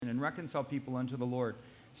and reconcile people unto the Lord.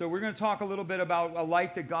 So we're going to talk a little bit about a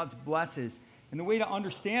life that God blesses. And the way to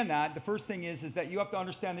understand that, the first thing is that you have to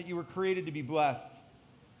understand that you were created to be blessed.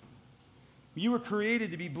 You were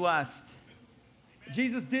created to be blessed.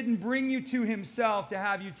 Jesus didn't bring you to himself to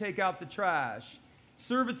have you take out the trash.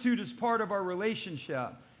 Servitude is part of our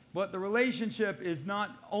relationship, but the relationship is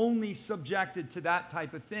not only subjected to that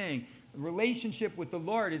type of thing. The relationship with the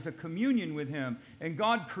Lord is a communion with him, and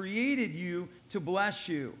God created you to bless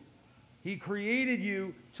you. He created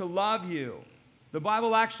you to love you. The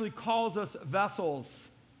Bible actually calls us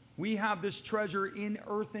vessels. We have this treasure in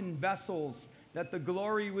earthen vessels, that the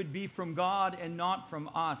glory would be from God and not from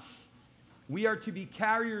us. We are to be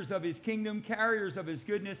carriers of his kingdom, carriers of his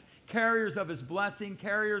goodness, carriers of his blessing,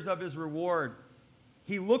 carriers of his reward.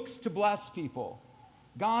 He looks to bless people.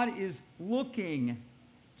 God is looking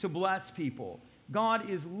to bless people. God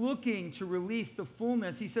is looking to release the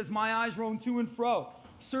fullness. He says, my eyes roam to and fro,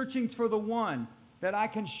 searching for the one that I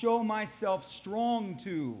can show myself strong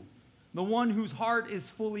to, the one whose heart is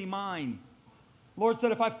fully mine. Lord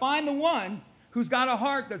said, if I find the one who's got a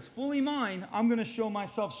heart that's fully mine, I'm going to show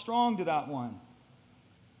myself strong to that one.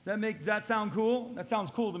 Does that sound cool? That sounds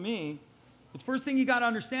cool to me. The first thing you got to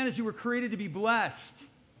understand is you were created to be blessed.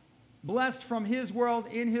 Blessed from his world,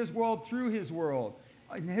 in his world, through his world.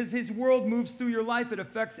 His world moves through your life. It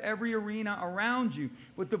affects every arena around you.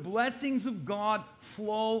 But the blessings of God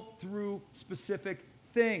flow through specific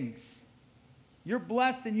things. You're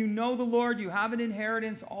blessed and you know the Lord. You have an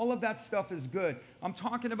inheritance. All of that stuff is good. I'm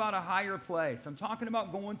talking about a higher place. I'm talking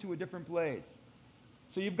about going to a different place.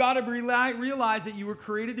 So you've got to realize that you were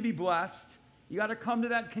created to be blessed. You got to come to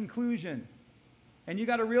that conclusion. And you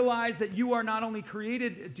got to realize that you are not only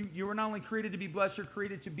created to be blessed, you're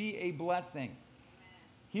created to be a blessing.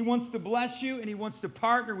 He wants to bless you, and he wants to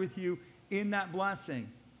partner with you in that blessing.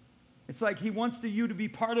 It's like he wants you to be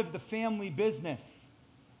part of the family business.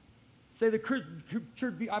 Say the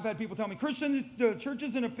church, I've had people tell me, the church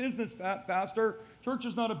isn't a business, Pastor. Church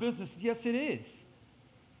is not a business. Yes, it is.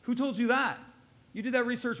 Who told you that? You did that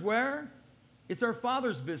research where? It's our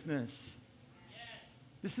Father's business.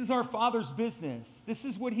 This is our Father's business. This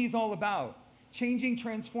is what he's all about. Changing,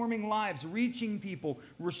 transforming lives, reaching people,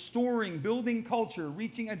 restoring, building culture,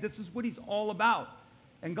 this is what he's all about.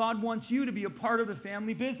 And God wants you to be a part of the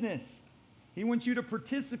family business. He wants you to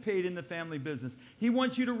participate in the family business. He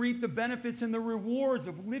wants you to reap the benefits and the rewards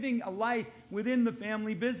of living a life within the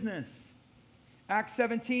family business. Acts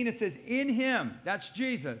 17, it says, in him, that's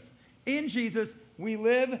Jesus. In Jesus, we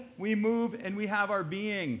live, we move, and we have our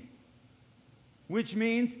being. Which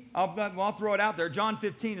means, I'll throw it out there. John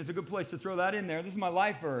 15 is a good place to throw that in there. This is my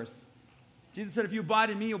life verse. Jesus said, if you abide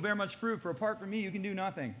in me, you'll bear much fruit. For apart from me, you can do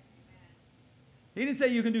nothing. He didn't say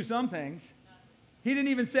you can do some things. He didn't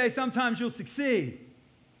even say sometimes you'll succeed.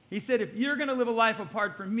 He said, if you're going to live a life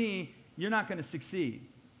apart from me, you're not going to succeed.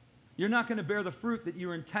 You're not going to bear the fruit that you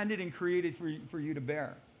were intended and created for you to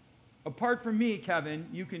bear. Apart from me, Kevin,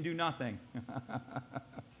 you can do nothing.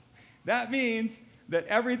 That means that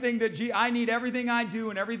I need everything I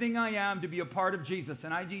do and everything I am to be a part of Jesus.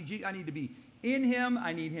 And I need to be in him,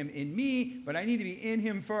 I need him in me, but I need to be in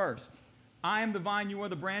him first. I am the vine, you are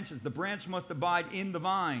the branches. The branch must abide in the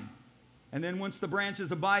vine. And then once the branch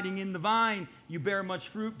is abiding in the vine, you bear much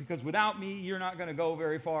fruit, because without me, you're not going to go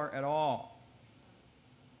very far at all.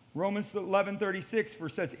 Romans 11:36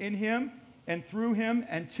 says, in him and through him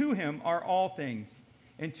and to him are all things,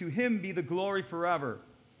 and to him be the glory forever.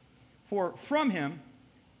 For from him,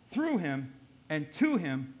 through him, and to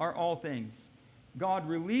him are all things. God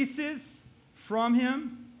releases from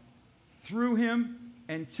him, through him,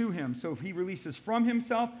 and to him. So if he releases from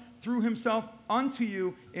himself, through himself, unto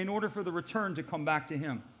you, in order for the return to come back to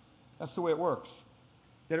him. That's the way it works.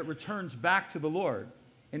 That it returns back to the Lord.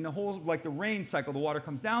 In the whole, like the rain cycle, the water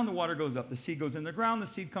comes down, the water goes up. The seed goes in the ground, the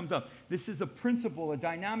seed comes up. This is a principle, a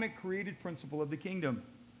dynamic, created principle of the kingdom.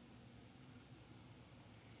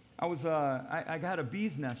 I got a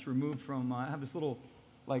bee's nest removed from, I have this little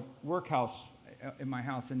like workhouse in my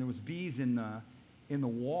house, and there was bees in the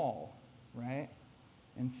wall, right?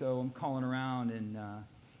 And so I'm calling around, and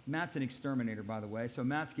Matt's an exterminator, by the way, so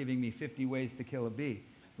Matt's giving me 50 ways to kill a bee,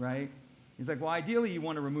 right? He's like, well, ideally you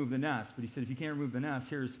want to remove the nest, but he said, if you can't remove the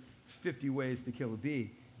nest, here's 50 ways to kill a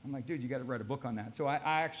bee. I'm like, dude, you got to write a book on that. So I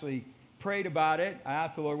actually prayed about it. I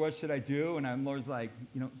asked the Lord, what should I do? And the Lord's like,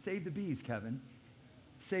 save the bees, Kevin.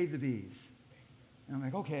 Save the bees. And I'm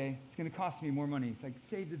like, okay, it's going to cost me more money. It's like,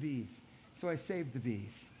 save the bees. So I saved the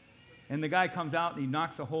bees. And the guy comes out and he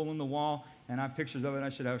knocks a hole in the wall, and I have pictures of it. I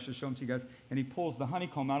should show them to you guys. And he pulls the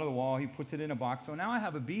honeycomb out of the wall. He puts it in a box. So now I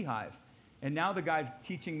have a beehive. And now the guy's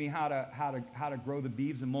teaching me how to grow the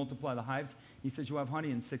bees and multiply the hives. He says, you'll have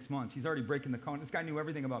honey in 6 months. He's already breaking the cone. This guy knew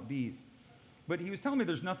everything about bees. But he was telling me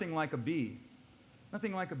there's nothing like a bee.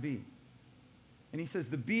 Nothing like a bee. And he says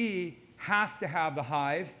the bee has to have the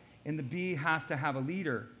hive, and the bee has to have a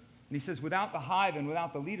leader. And he says without the hive and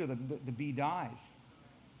without the leader, the bee dies.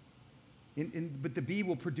 But the bee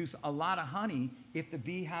will produce a lot of honey if the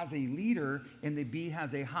bee has a leader and the bee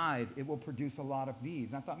has a hive. It will produce a lot of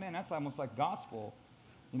bees. And I thought, man, that's almost like gospel.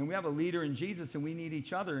 You know, we have a leader in Jesus and we need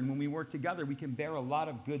each other. And when we work together, we can bear a lot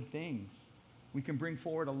of good things. We can bring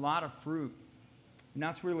forward a lot of fruit. And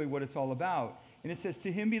that's really what it's all about. And it says,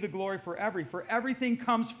 to him be the glory forever. For everything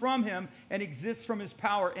comes from him and exists from his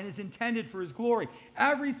power and is intended for his glory.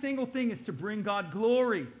 Every single thing is to bring God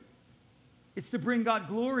glory. It's to bring God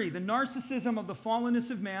glory. The narcissism of the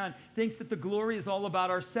fallenness of man thinks that the glory is all about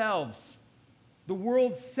ourselves. The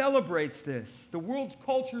world celebrates this. The world's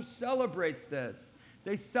culture celebrates this.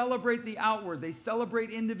 They celebrate the outward. They celebrate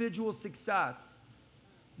individual success.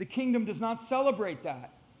 The kingdom does not celebrate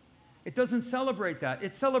that. It doesn't celebrate that.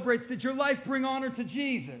 It celebrates that your life bring honor to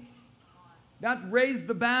Jesus. That raised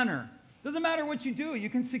the banner. Doesn't matter what you do. You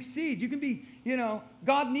can succeed. You can be,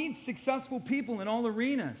 God needs successful people in all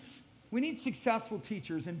arenas. We need successful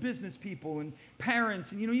teachers and business people and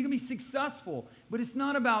parents. And, you can be successful. But it's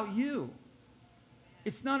not about you.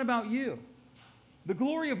 It's not about you. The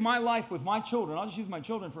glory of my life with my children, I'll just use my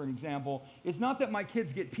children for an example, is not that my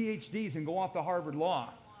kids get PhDs and go off to Harvard Law.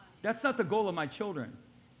 That's not the goal of my children.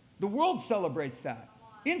 The world celebrates that.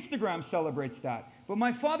 Instagram celebrates that. But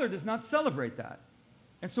my Father does not celebrate that.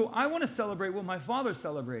 And so I want to celebrate what my Father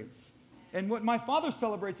celebrates. And what my Father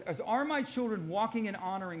celebrates is, are my children walking and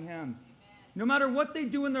honoring him? No matter what they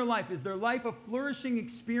do in their life, is their life a flourishing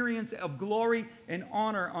experience of glory and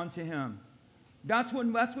honor unto him? That's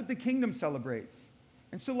what the kingdom celebrates.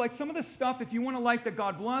 And so like some of the stuff, if you want a life that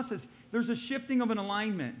God blesses, there's a shifting of an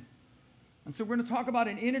alignment. And so we're going to talk about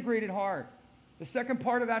an integrated heart. The second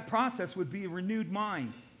part of that process would be a renewed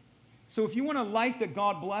mind. So if you want a life that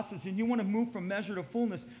God blesses and you want to move from measure to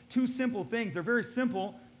fullness, two simple things. They're very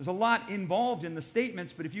simple. There's a lot involved in the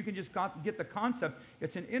statements, but if you can just get the concept,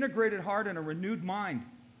 it's an integrated heart and a renewed mind.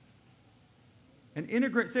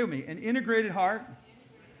 Say with me, an integrated heart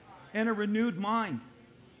and a renewed mind.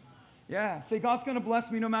 Yeah, say God's going to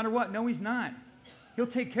bless me no matter what. No, he's not. He'll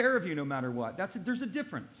take care of you no matter what. There's a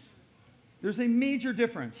difference. There's a major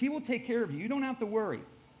difference. He will take care of you. You don't have to worry.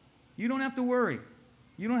 You don't have to worry.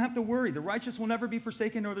 You don't have to worry. The righteous will never be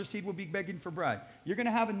forsaken, nor their seed will be begging for bread. You're going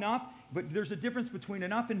to have enough, but there's a difference between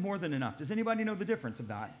enough and more than enough. Does anybody know the difference of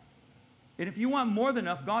that? And if you want more than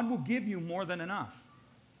enough, God will give you more than enough.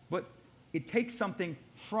 But it takes something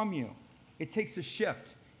from you. It takes a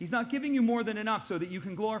shift. He's not giving you more than enough so that you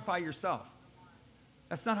can glorify yourself.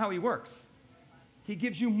 That's not how he works. He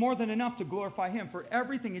gives you more than enough to glorify him. For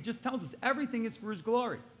everything, it just tells us everything is for his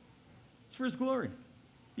glory. It's for his glory.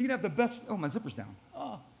 You can have the best. Oh, my zipper's down.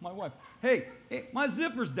 Oh, my wife. Hey, my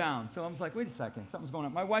zipper's down. So I was like, wait a second, something's going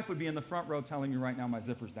on. My wife would be in the front row telling me right now my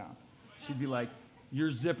zipper's down. She'd be like, your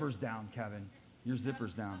zipper's down, Kevin. Your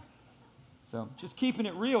zipper's down. So just keeping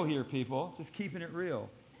it real here, people. Just keeping it real.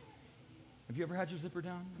 Have you ever had your zipper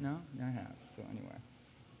down? No? Yeah, I have. So anyway.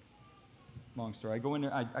 Long story. I go in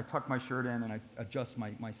there, I tuck my shirt in, and I adjust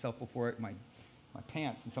myself before it, my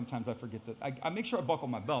pants, and sometimes I forget to. I make sure I buckle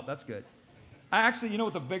my belt. That's good. I actually, you know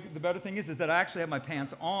what the better thing is that I actually have my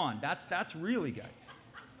pants on. That's really good.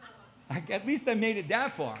 At least I made it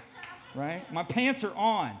that far, right? My pants are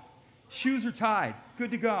on. Shoes are tied.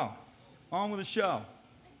 Good to go. On with the show.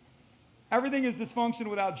 Everything is dysfunction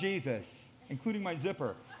without Jesus, including my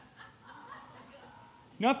zipper.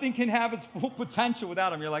 Nothing can have its full potential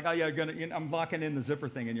without him. You're like, oh yeah, I'm locking in the zipper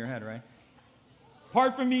thing in your head, right?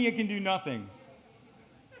 Apart from me, it can do nothing.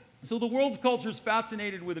 So the world's culture is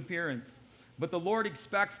fascinated with appearance, but the Lord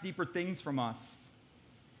expects deeper things from us.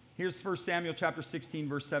 Here's 1 Samuel chapter 16,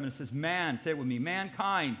 verse 7. It says, say it with me,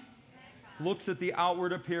 mankind looks at the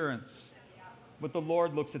outward appearance, but the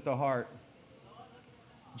Lord looks at the heart.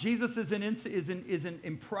 Jesus isn't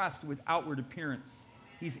impressed with outward appearance.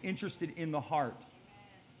 He's interested in the heart.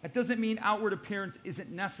 That doesn't mean outward appearance isn't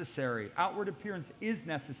necessary. Outward appearance is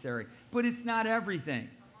necessary, but it's not everything.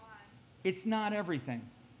 It's not everything.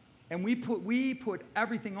 And we put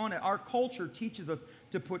everything on it. Our culture teaches us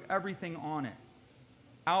to put everything on it.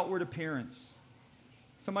 Outward appearance.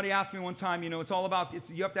 Somebody asked me one time, it's all about,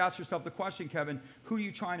 you have to ask yourself the question, Kevin, who are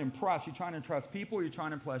you trying to impress? Are you trying to impress people or are you trying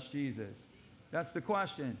to impress Jesus? That's the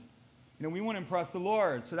question. We want to impress the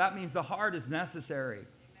Lord. So that means the heart is necessary. Amen.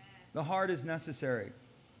 The heart is necessary.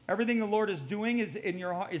 Everything the Lord is doing is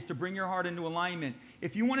to bring your heart into alignment.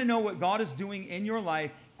 If you want to know what God is doing in your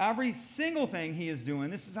life, every single thing he is doing,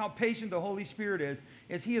 this is how patient the Holy Spirit is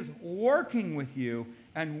he is working with you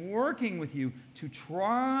and working with you to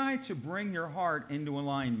try to bring your heart into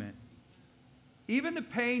alignment. Even the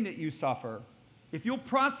pain that you suffer, if you'll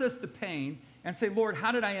process the pain and say, Lord,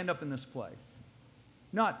 how did I end up in this place?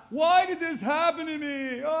 Not, why did this happen to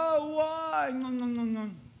me? Oh, why? No.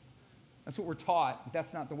 That's what we're taught, but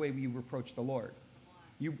that's not the way we approach the Lord.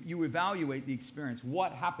 You evaluate the experience.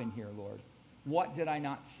 What happened here, Lord? What did I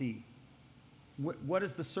not see? What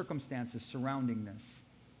is the circumstances surrounding this?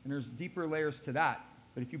 And there's deeper layers to that.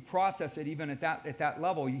 But if you process it even at that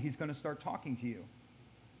level, he's going to start talking to you.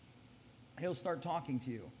 He'll start talking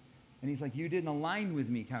to you. And he's like, you didn't align with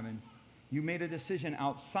me, Kevin. You made a decision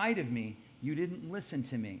outside of me. You didn't listen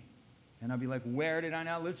to me. And I'll be like, where did I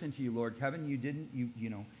not listen to you, Lord? Kevin, you didn't,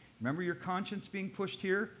 remember your conscience being pushed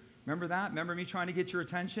here? Remember that? Remember me trying to get your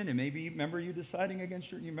attention? And maybe remember you deciding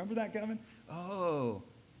against you remember that, Kevin? Oh.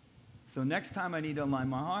 So next time I need to align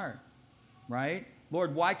my heart, right?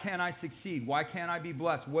 Lord, why can't I succeed? Why can't I be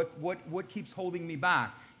blessed? What keeps holding me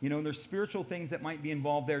back? There's spiritual things that might be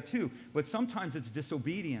involved there too. But sometimes it's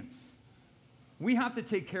disobedience. We have to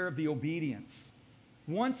take care of the obedience.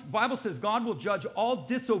 The Bible says God will judge all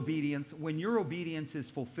disobedience when your obedience is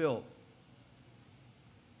fulfilled.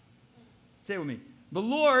 Say it with me. The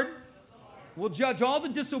Lord will judge all the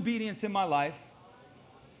disobedience in my life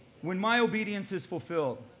when my obedience is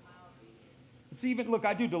fulfilled. It's look,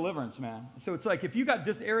 I do deliverance, man. So it's like if you got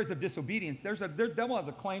areas of disobedience, the devil has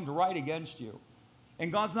a claim to right against you.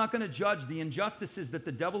 And God's not going to judge the injustices that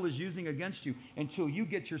the devil is using against you until you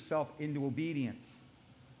get yourself into obedience.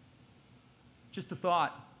 Just a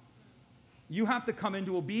thought. You have to come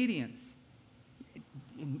into obedience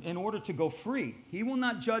in order to go free. He will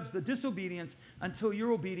not judge the disobedience until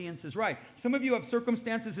your obedience is right. Some of you have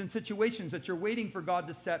circumstances and situations that you're waiting for God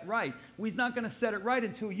to set right. Well, he's not going to set it right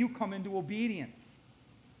until you come into obedience.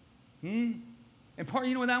 And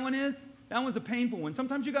you know what that one is? That one's a painful one.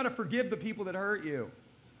 Sometimes you got to forgive the people that hurt you.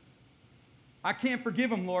 I can't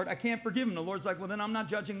forgive them, Lord. I can't forgive them. The Lord's like, well, then I'm not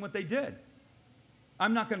judging what they did.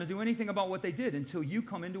 I'm not going to do anything about what they did until you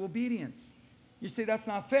come into obedience. You say, that's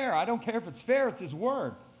not fair. I don't care if it's fair. It's his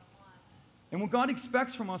word. And what God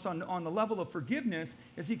expects from us on the level of forgiveness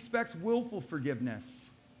is he expects willful forgiveness.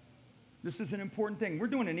 This is an important thing. We're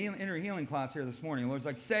doing an inner healing class here this morning. The Lord's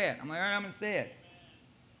like, say it. I'm like, all right, I'm going to say it.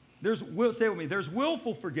 Say it with me. There's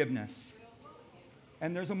willful forgiveness.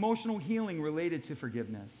 And there's emotional healing related to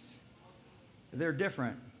forgiveness. They're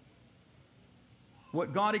different.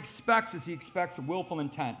 What God expects is he expects a willful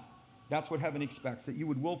intent. That's what heaven expects, that you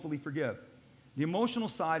would willfully forgive. The emotional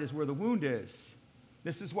side is where the wound is.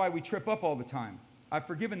 This is why we trip up all the time. I've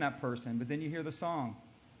forgiven that person, but then you hear the song,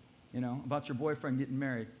 about your boyfriend getting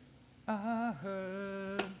married. I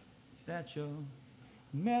heard that you're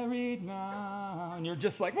married now. And you're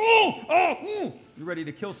just like, you're ready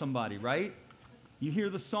to kill somebody, right? You hear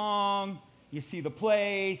the song, you see the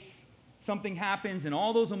place, something happens, and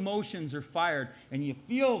all those emotions are fired, and you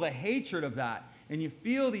feel the hatred of that, and you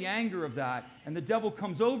feel the anger of that, and the devil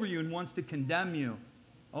comes over you and wants to condemn you.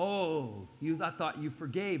 Oh, I thought you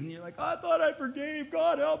forgave, and you're like, I thought I forgave.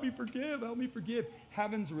 God, help me forgive, help me forgive.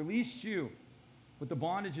 Heaven's released you, but the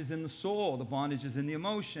bondage is in the soul, the bondage is in the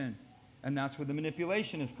emotion, and that's where the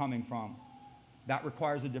manipulation is coming from. That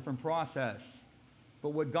requires a different process. But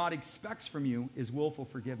what God expects from you is willful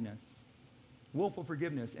forgiveness. Willful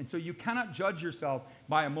forgiveness. And so you cannot judge yourself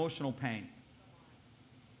by emotional pain.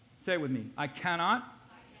 Say it with me. I cannot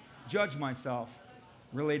judge myself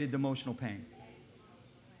related to emotional pain.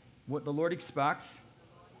 What the Lord expects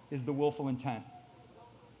is the willful intent.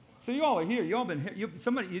 So you all are here. You all been hit.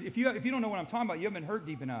 If you don't know what I'm talking about, you haven't been hurt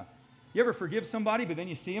deep enough. You ever forgive somebody, but then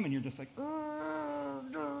you see them and you're just like,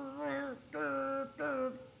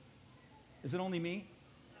 is it only me?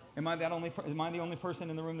 Am I the only person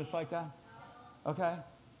in the room that's like that? Okay?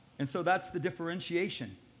 And so that's the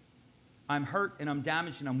differentiation. I'm hurt and I'm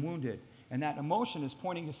damaged and I'm wounded. And that emotion is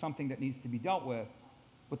pointing to something that needs to be dealt with.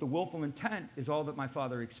 But the willful intent is all that my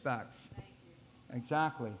Father expects.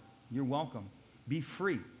 Exactly. You're welcome. Be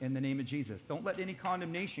free in the name of Jesus. Don't let any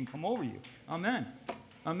condemnation come over you. Amen.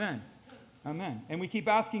 Amen. Amen. And we keep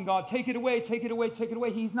asking God, take it away, take it away, take it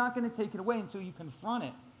away. He's not going to take it away until you confront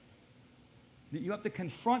it. You have to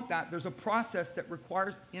confront that. There's a process that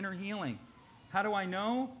requires inner healing. How do I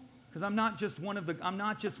know? Because I'm not just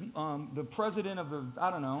the president of the, I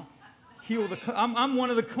don't know, I'm one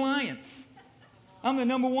of the clients. I'm the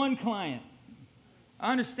number one client.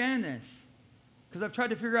 I understand this. Because I've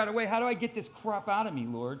tried to figure out a way, how do I get this crap out of me,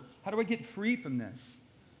 Lord? How do I get free from this?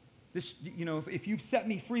 This, if you've set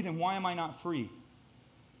me free, then why am I not free?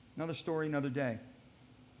 Another story, another day.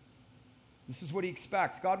 This is what he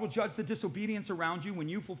expects. God will judge the disobedience around you when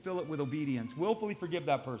you fulfill it with obedience. Willfully forgive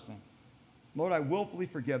that person. Lord, I willfully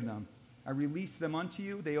forgive them. I release them unto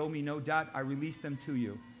you. They owe me no debt. I release them to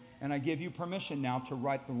you. And I give you permission now to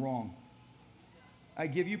right the wrong. I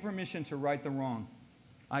give you permission to right the wrong.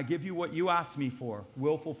 I give you what you asked me for,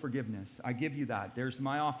 willful forgiveness. I give you that. There's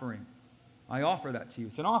my offering. I offer that to you.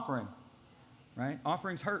 It's an offering, right?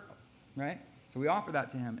 Offerings hurt, right? So we offer that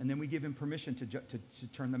to him, and then we give him permission to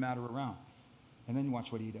turn the matter around. And then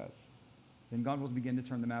watch what he does. Then God will begin to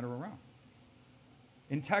turn the matter around.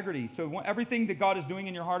 Integrity. So everything that God is doing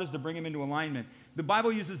in your heart is to bring him into alignment. The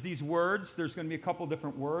Bible uses these words. There's going to be a couple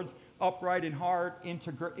different words. Upright in heart,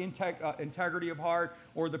 integrity of heart,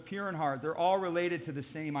 or the pure in heart. They're all related to the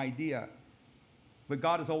same idea. But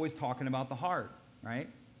God is always talking about the heart, right?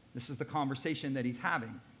 This is the conversation that he's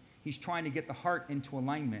having. He's trying to get the heart into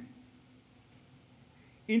alignment.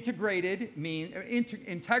 Integrity,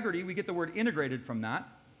 we get the word integrated from that.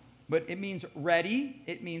 But it means ready,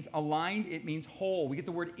 it means aligned, it means whole. We get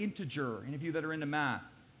the word integer, any of you that are into math,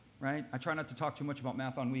 right? I try not to talk too much about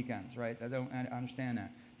math on weekends, right? I understand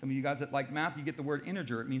that. Some of you guys that like math, you get the word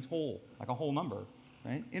integer. It means whole, like a whole number,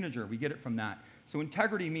 right? Integer, we get it from that. So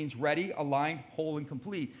integrity means ready, aligned, whole, and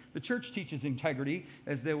complete. The church teaches integrity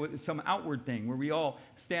as there was some outward thing where we all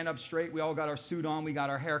stand up straight, we all got our suit on, we got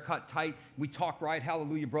our hair cut tight, we talk right,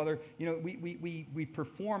 hallelujah, brother. We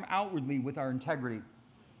perform outwardly with our integrity.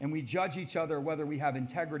 And we judge each other whether we have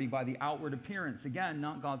integrity by the outward appearance. Again,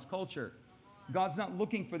 not God's culture. God's not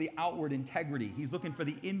looking for the outward integrity. He's looking for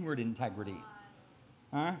the inward integrity.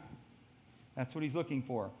 Huh? That's what he's looking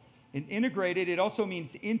for. And integrated, it also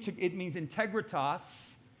means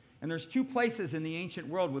integritas. And there's two places in the ancient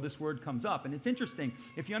world where this word comes up. And it's interesting.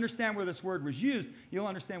 If you understand where this word was used, you'll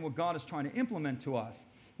understand what God is trying to implement to us.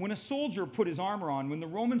 When a soldier put his armor on, when the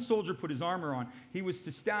Roman soldier put his armor on, he was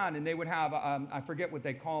to stand, and they would have, I forget what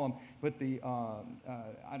they call them, but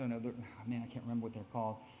I don't know, I can't remember what they're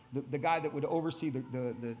called. The guy that would oversee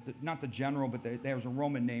not the general, but there was a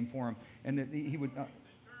Roman name for him, and he would,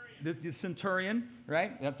 the centurion,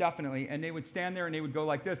 right? Yeah, definitely. And they would stand there, and they would go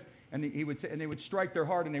like this, and they would strike their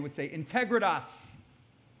heart, and they would say, "Integritas,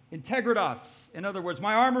 integritas." In other words,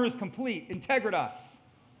 my armor is complete. Integritas.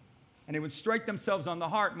 And they would strike themselves on the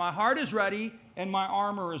heart. My heart is ready, and my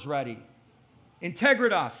armor is ready.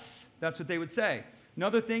 Integritas. That's what they would say.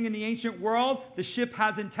 Another thing in the ancient world, the ship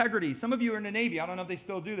has integrity. Some of you are in the Navy. I don't know if they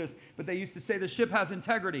still do this, but they used to say the ship has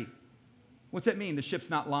integrity. What's that mean? The ship's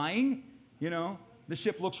not lying? The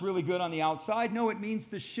ship looks really good on the outside. No, it means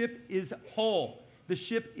the ship is whole. The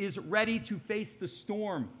ship is ready to face the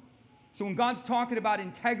storm. So when God's talking about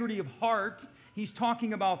integrity of heart, he's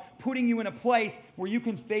talking about putting you in a place where you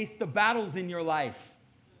can face the battles in your life.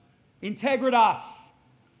 Integritas.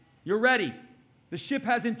 You're ready. The ship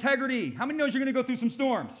has integrity. How many knows you're going to go through some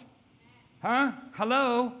storms? Huh?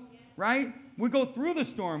 Hello? Right? We go through the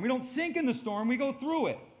storm. We don't sink in the storm. We go through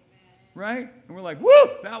it. Right? And we're like, woo,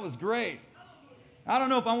 that was great. I don't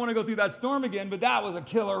know if I want to go through that storm again, but that was a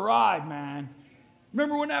killer ride, man.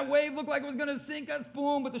 Remember when that wave looked like it was going to sink us?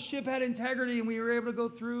 Boom, but the ship had integrity and we were able to go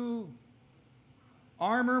through.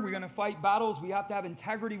 Armor, we're going to fight battles. We have to have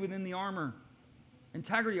integrity within the armor.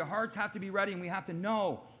 Integrity, our hearts have to be ready and we have to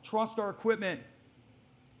know, trust our equipment.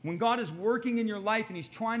 When God is working in your life and he's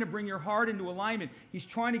trying to bring your heart into alignment, he's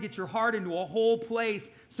trying to get your heart into a whole place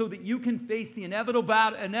so that you can face the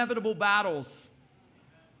inevitable battles.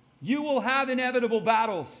 You will have inevitable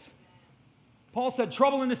battles. Paul said,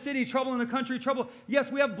 trouble in the city, trouble in the country, trouble.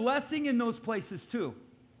 Yes, we have blessing in those places too.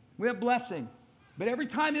 We have blessing. But every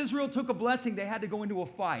time Israel took a blessing, they had to go into a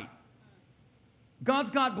fight.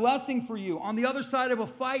 God's got blessing for you on the other side of a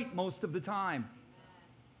fight most of the time.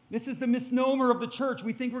 This is the misnomer of the church.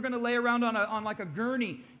 We think we're going to lay around on like a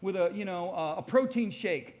gurney with a protein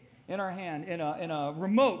shake in our hand, in a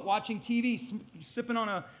remote, watching TV, sipping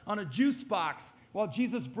on a juice box while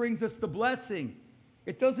Jesus brings us the blessing.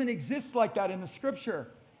 It doesn't exist like that in the scripture.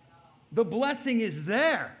 The blessing is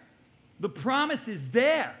there. The promise is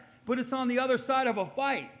there, but it's on the other side of a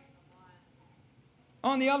fight.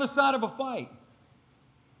 On the other side of a fight.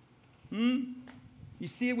 You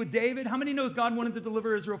see it with David. How many knows God wanted to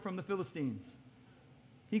deliver Israel from the Philistines?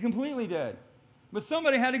 He completely did. But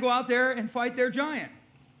somebody had to go out there and fight their giant.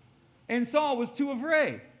 And Saul was too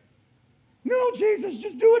afraid. No, Jesus,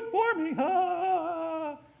 just do it for me.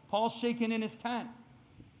 Paul's shaking in his tent.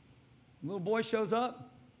 The little boy shows up.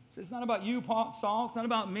 Says, it's not about you, Saul. It's not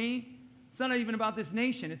about me. It's not even about this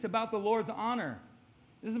nation. It's about the Lord's honor.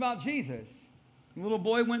 This is about Jesus. The little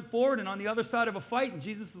boy went forward and on the other side of a fight, and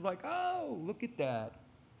Jesus is like, oh, look at that.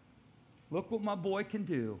 Look what my boy can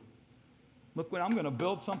do. Look what I'm going to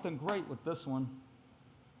build something great with this one.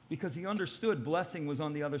 Because he understood blessing was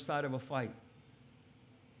on the other side of a fight.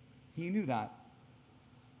 He knew that.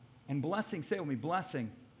 And blessing, say it with me,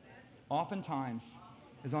 blessing, oftentimes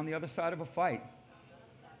is on the other side of a fight.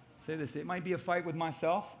 Say this, it might be a fight with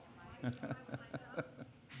myself.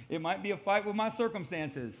 It might be a fight with my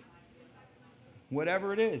circumstances.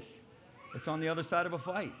 Whatever it is, it's on the other side of a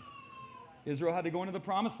fight. Israel had to go into the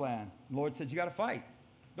promised land. The Lord said, you got to fight.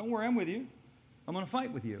 Don't worry, I'm with you. I'm going to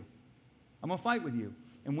fight with you. I'm going to fight with you.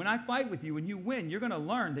 And when I fight with you and you win, you're going to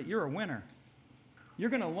learn that you're a winner. You're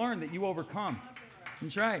going to learn that you overcome.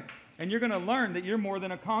 That's right. And you're going to learn that you're more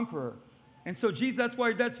than a conqueror. And so Jesus, that's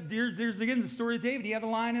why there's again the story of David. He had a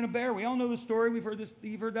lion and a bear. We all know the story. You've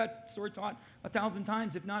heard that story taught 1,000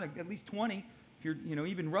 times, if not at least 20. If you're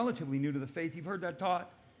even relatively new to the faith, you've heard that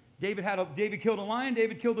taught. David killed a lion,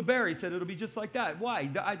 David killed a bear. He said it'll be just like that. Why?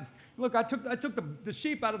 I took the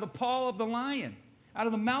sheep out of the paw of the lion, out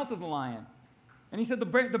of the mouth of the lion. And he said the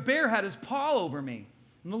bear had his paw over me.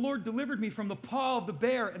 And the Lord delivered me from the paw of the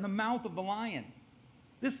bear and the mouth of the lion.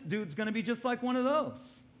 This dude's going to be just like one of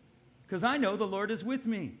those. Because I know the Lord is with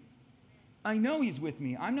me. I know he's with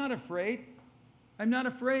me. I'm not afraid. I'm not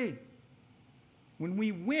afraid. When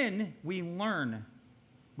we win, we learn.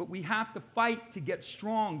 But we have to fight to get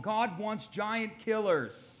strong. God wants giant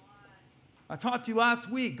killers. I taught you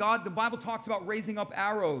last week, the Bible talks about raising up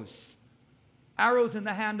arrows. Arrows in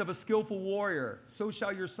the hand of a skillful warrior. So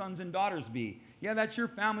shall your sons and daughters be. Yeah, that's your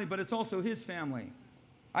family, but it's also his family.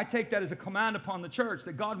 I take that as a command upon the church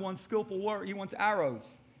that God wants skillful warrior. He wants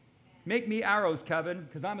arrows. Make me arrows, Kevin,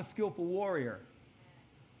 because I'm a skillful warrior.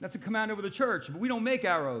 That's a command over the church. But we don't make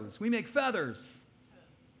arrows. We make feathers.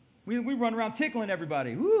 We run around tickling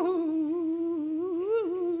everybody. Woo!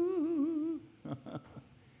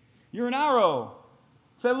 You're an arrow.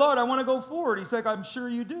 Say, Lord, I want to go forward. He's like, I'm sure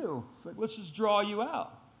you do. It's like, let's just draw you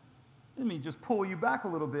out. Let me just pull you back a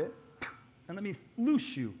little bit. And let me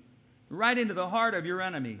loose you right into the heart of your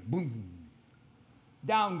enemy. Boom.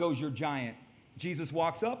 Down goes your giant. Jesus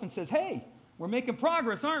walks up and says, hey, we're making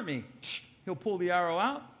progress, aren't we? He'll pull the arrow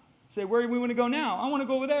out. Say, where do we want to go now? I want to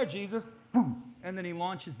go over there, Jesus. Boom. And then he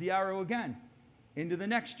launches the arrow again into the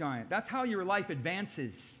next giant. That's how your life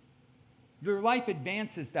advances. Your life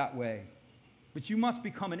advances that way. But you must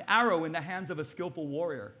become an arrow in the hands of a skillful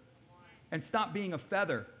warrior. And stop being a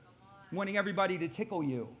feather, wanting everybody to tickle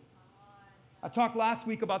you. I talked last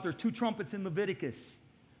week about there's 2 trumpets in Leviticus.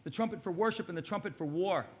 The trumpet for worship and the trumpet for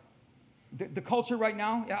war. The culture right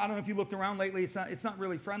now, I don't know if you looked around lately, it's not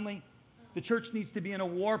really friendly. The church needs to be in a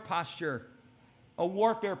war posture, a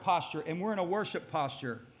warfare posture, and we're in a worship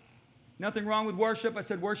posture. Nothing wrong with worship. I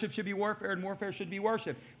said worship should be warfare and warfare should be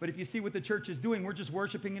worship. But if you see what the church is doing, we're just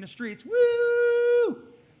worshiping in the streets. Woo!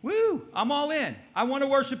 Woo! I'm all in. I want to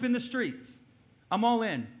worship in the streets. I'm all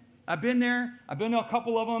in. I've been there. I've been to a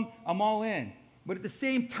couple of them. I'm all in. But at the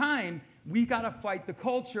same time, we got to fight the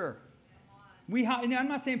culture. And I'm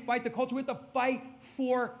not saying fight the culture. We have to fight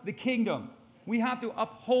for the kingdom. We have to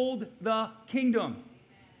uphold the kingdom.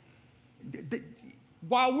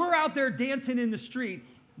 While we're out there dancing in the street,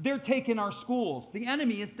 they're taking our schools.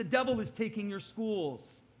 The devil is taking your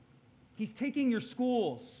schools. He's taking your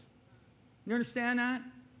schools. You understand that?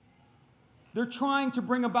 They're trying to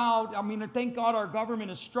bring about, thank God our government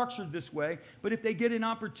is structured this way, but if they get an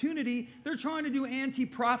opportunity, they're trying to do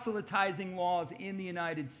anti-proselytizing laws in the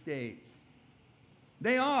United States.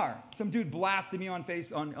 They are. Some dude blasted me on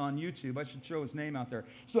YouTube. I should show his name out there.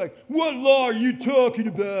 It's like, what law are you talking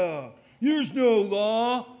about? There's no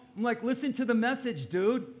law. I'm like, listen to the message,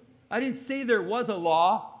 dude. I didn't say there was a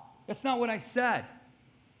law. That's not what I said.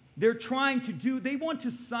 They want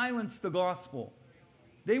to silence the gospel.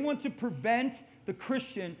 They want to prevent the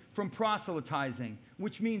Christian from proselytizing,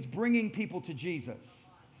 which means bringing people to Jesus.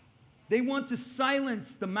 They want to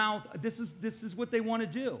silence the mouth. This is what they want to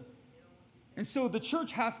do. And so the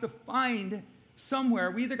church has to find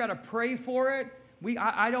somewhere. We either got to pray for it.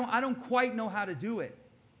 I don't quite know how to do it.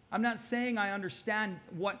 I'm not saying I understand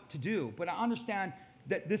what to do, but I understand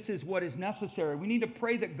that this is what is necessary. We need to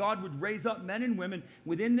pray that God would raise up men and women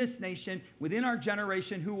within this nation, within our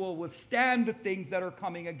generation, who will withstand the things that are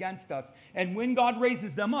coming against us. And when God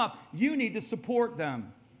raises them up, you need to support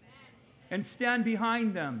them and stand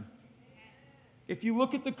behind them. If you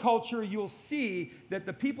look at the culture, you'll see that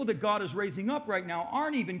the people that God is raising up right now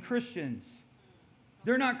aren't even Christians.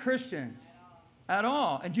 They're not Christians at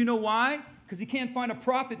all. And do you know why? Because he can't find a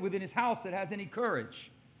prophet within his house that has any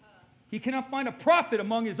courage. He cannot find a prophet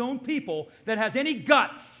among his own people that has any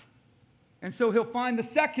guts. And so he'll find the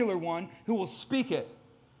secular one who will speak it.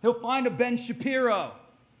 He'll find a Ben Shapiro.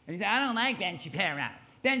 And he says, I don't like Ben Shapiro.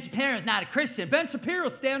 Ben Shapiro is not a Christian. Ben Shapiro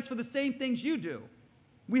stands for the same things you do.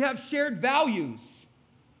 We have shared values.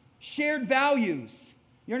 Shared values.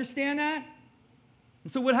 You understand that?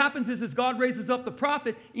 And so what happens is God raises up the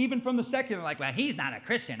prophet, even from the secular, like, well, he's not a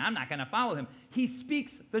Christian. I'm not going to follow him. He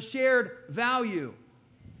speaks the shared value.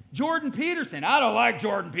 Jordan Peterson. I don't like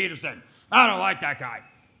Jordan Peterson. I don't like that guy.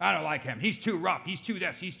 I don't like him. He's too rough. He's too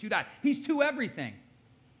this. He's too that. He's too everything.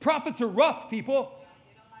 Prophets are rough, people.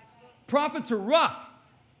 Prophets are rough.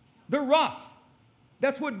 They're rough.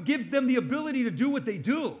 That's what gives them the ability to do what they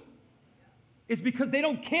do. It's because they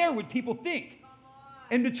don't care what people think.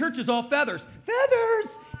 And the church is all feathers.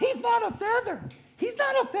 Feathers! He's not a feather. He's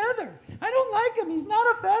not a feather. I don't like him. He's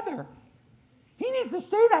not a feather. He needs to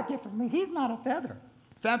say that differently. He's not a feather.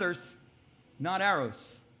 Feathers, not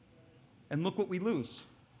arrows. And look what we lose.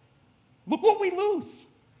 Look what we lose.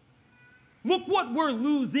 Look what we're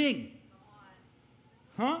losing.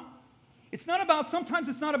 Huh? Sometimes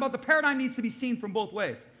it's not about, the paradigm needs to be seen from both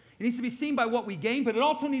ways. It needs to be seen by what we gain, but it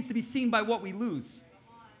also needs to be seen by what we lose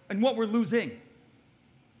and what we're losing.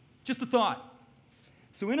 Just a thought.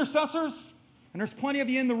 So intercessors, and there's plenty of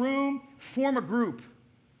you in the room, form a group.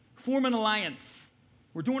 Form an alliance.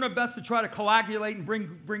 We're doing our best to try to coagulate and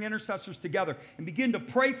bring intercessors together and begin to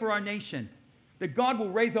pray for our nation that God will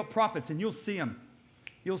raise up prophets, and you'll see them.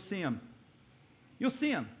 You'll see them. You'll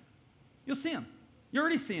see them. You'll see them. You're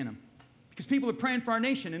already seeing them because people are praying for our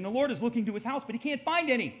nation, and the Lord is looking to his house, but he can't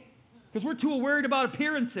find any because we're too worried about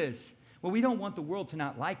appearances. Well, we don't want the world to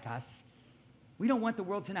not like us. We don't want the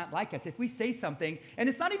world to not like us. If we say something, and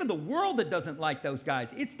it's not even the world that doesn't like those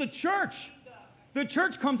guys, it's the church. The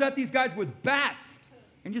church comes at these guys with bats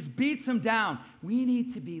and just beats them down. We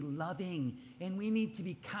need to be loving, and we need to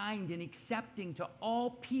be kind and accepting to all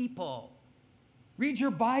people. Read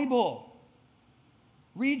your Bible.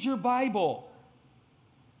 Read your Bible.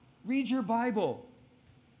 Read your Bible.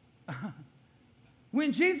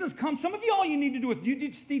 When Jesus comes, some of you, all you need to do is you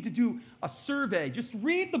just need to do a survey. Just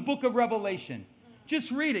read the book of Revelation.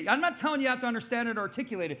 Just read it. I'm not telling you have to understand it or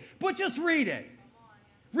articulate it, but just read it.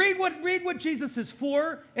 Read what Jesus is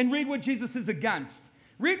for and read what Jesus is against.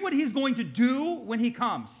 Read what he's going to do when he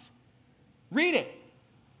comes. Read it.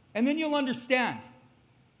 And then you'll understand.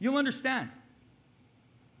 You'll understand.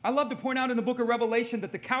 I love to point out in the book of Revelation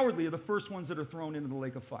that the cowardly are the first ones that are thrown into the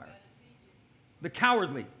lake of fire. The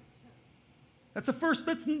cowardly.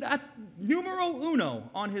 That's numero uno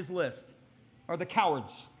on his list, are the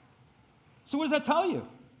cowards. So what does that tell you?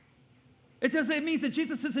 It means that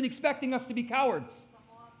Jesus isn't expecting us to be cowards.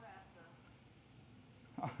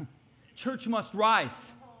 Church must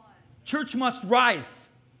rise. Church must rise.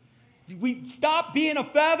 We stop being a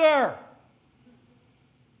feather.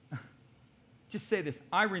 Just say this.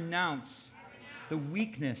 I renounce the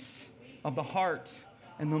weakness of the heart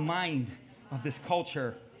and the mind of this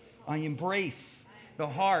culture. I embrace the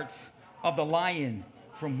heart of the lion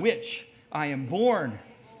from which I am born.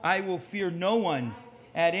 I will fear no one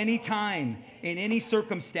at any time, in any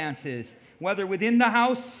circumstances, whether within the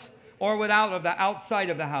house or without of the outside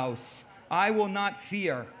of the house. I will not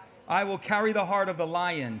fear. I will carry the heart of the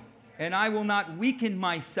lion, and I will not weaken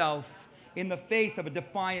myself in the face of a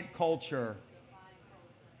defiant culture.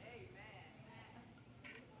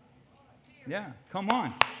 Yeah, come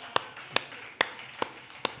on.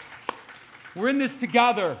 We're in this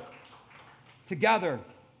together. Together.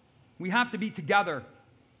 We have to be together.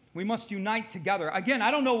 We must unite together. Again,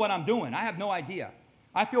 I don't know what I'm doing. I have no idea.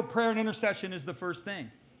 I feel prayer and intercession is the first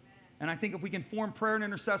thing. And I think if we can form prayer and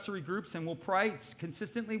intercessory groups and we'll pray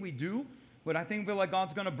consistently, we do. But I feel like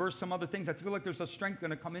God's going to burst some other things. I feel like there's a strength going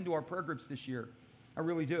to come into our prayer groups this year. I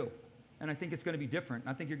really do. And I think it's going to be different.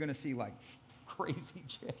 I think you're going to see like crazy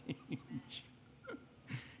change.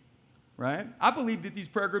 Right? I believe that these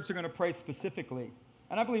prayer groups are going to pray specifically.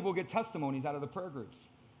 And I believe we'll get testimonies out of the prayer groups.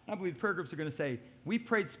 And I believe the prayer groups are going to say, we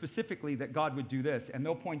prayed specifically that God would do this. And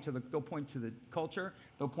they'll point to the culture.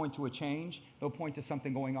 They'll point to a change. They'll point to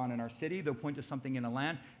something going on in our city. They'll point to something in a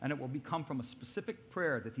land. And it will become from a specific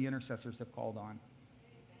prayer that the intercessors have called on.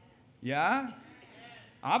 Yeah?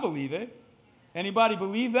 I believe it. Anybody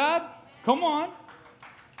believe that? Come on.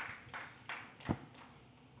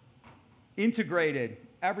 Integrated.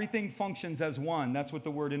 Everything functions as one. That's what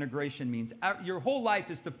the word integration means. Your whole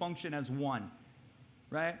life is to function as one,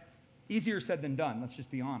 right? Easier said than done. Let's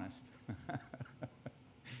just be honest.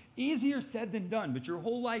 Easier said than done, but your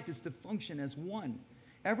whole life is to function as one.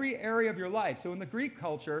 Every area of your life. So in the Greek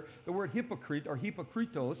culture, the word hypocrite or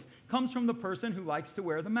hypokritos comes from the person who likes to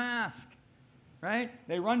wear the mask, right?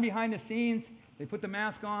 They run behind the scenes. They put the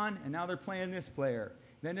mask on, and now they're playing this player.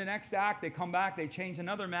 Then the next act, they come back, they change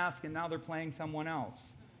another mask, and now they're playing someone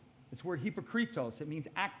else. It's word hypokritos. It means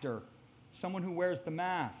actor, someone who wears the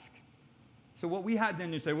mask. So what we had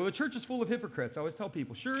then, you say, well, the church is full of hypocrites. I always tell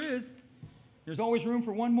people, sure is. There's always room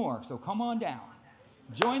for one more, so come on down.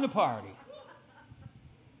 Join the party.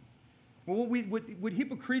 Well, what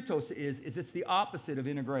hypokritos is it's the opposite of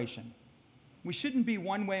integration. We shouldn't be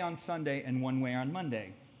one way on Sunday and one way on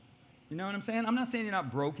Monday. You know what I'm saying? I'm not saying you're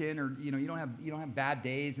not broken or you don't have bad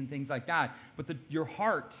days and things like that, but your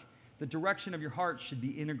heart, the direction of your heart should be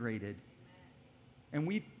integrated. And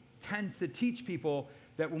we tend to teach people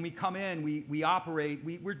that when we come in, we operate,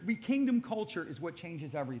 kingdom culture is what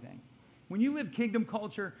changes everything. When you live kingdom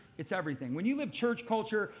culture, it's everything. When you live church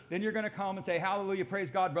culture, then you're going to come and say, hallelujah,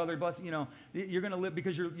 praise God, brother, bless, you're going to live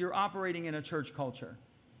because you're operating in a church culture.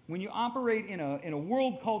 When you operate in a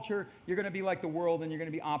world culture, you're going to be like the world and you're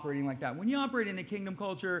going to be operating like that. When you operate in a kingdom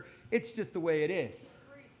culture, it's just the way it is.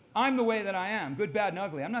 I'm the way that I am, good, bad, and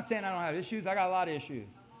ugly. I'm not saying I don't have issues. I got a lot of issues.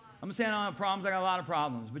 I'm not saying I don't have problems. I got a lot of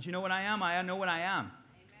problems. But you know what I am? I know what I am.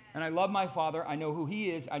 And I love my Father. I know who He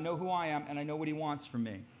is. I know who I am. And I know what He wants from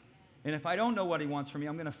me. And if I don't know what He wants from me,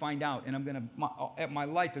 I'm going to find out. And my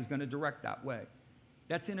life is going to direct that way.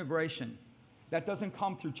 That's integration. That doesn't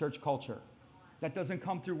come through church culture. That doesn't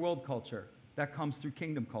come through world culture. That comes through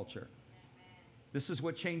kingdom culture. This is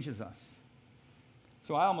what changes us.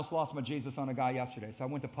 So I almost lost my Jesus on a guy yesterday. So I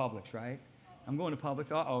went to Publix, right? I'm going to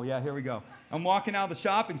Publix. Uh-oh, yeah, here we go. I'm walking out of the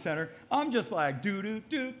shopping center. I'm just like,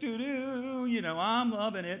 do-do-do-do-do. I'm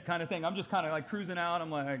loving it kind of thing. I'm just kind of like cruising out. I'm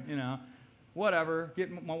like, whatever.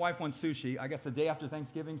 My wife wants sushi. I guess the day after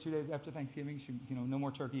Thanksgiving, 2 days after Thanksgiving, she, no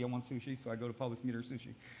more turkey. I want sushi. So I go to Publix and get her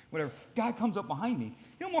sushi. Whatever. Guy comes up behind me.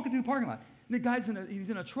 I'm walking through the parking lot. And the guy's he's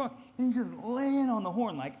in a truck. And he's just laying on the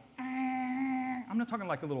horn like, ah. I'm not talking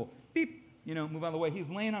like a little beep, move out of the way.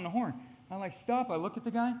 He's laying on the horn. I like stop. I look at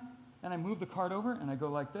the guy. And I move the cart over, and I go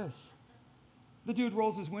like this. The dude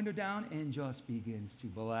rolls his window down and just begins to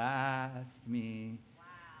blast me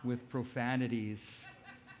with profanities,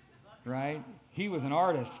 right? He was an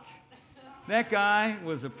artist. That guy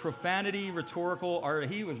was a profanity rhetorical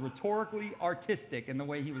artist. He was rhetorically artistic in the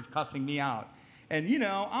way he was cussing me out. And,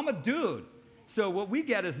 I'm a dude. So what we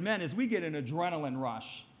get as men is we get an adrenaline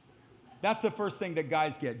rush. That's the first thing that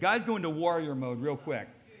guys get. Guys go into warrior mode real quick.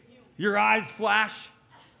 Your eyes flash.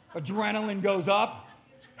 Adrenaline goes up,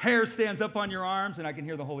 hair stands up on your arms, and I can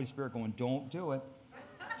hear the Holy Spirit going, don't do it.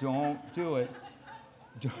 Don't do it.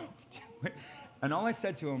 Don't do it. And all I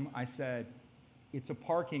said to him, I said, it's a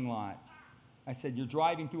parking lot. I said, you're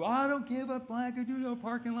driving through, I don't give a black or do no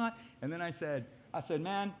parking lot. And then I said,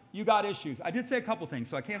 man, you got issues. I did say a couple things,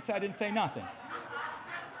 so I can't say I didn't say nothing.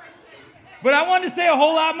 But I wanted to say a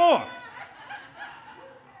whole lot more.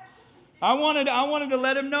 I wanted to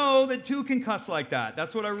let him know that two can cuss like that.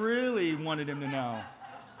 That's what I really wanted him to know.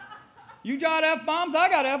 You got F-bombs? I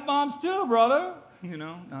got F-bombs too, brother.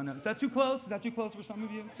 No. Is that too close? Is that too close for some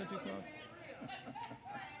of you? Is that too close?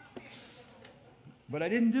 But I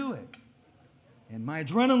didn't do it. And my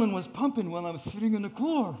adrenaline was pumping while I was sitting in the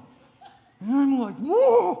car. And I'm like,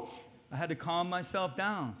 whoa! I had to calm myself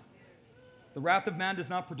down. The wrath of man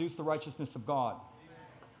does not produce the righteousness of God.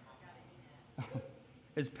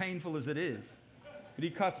 As painful as it is. But he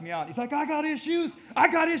cussed me out. He's like, I got issues.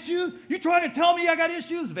 I got issues. You trying to tell me I got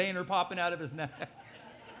issues? Vein are popping out of his neck.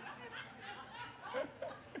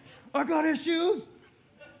 I got issues.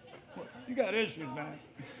 You got issues, man.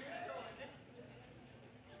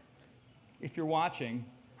 If you're watching.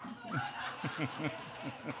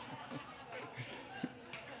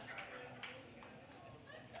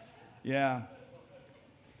 Yeah.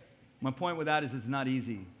 My point with that is it's not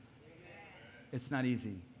easy. It's not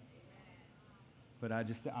easy. But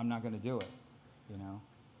I'm not going to do it, I'm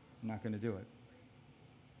not going to do it.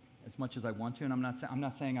 As much as I want to, and I'm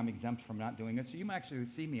not saying I'm exempt from not doing it. So you might actually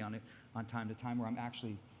see me on time to time where I'm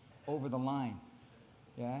actually over the line.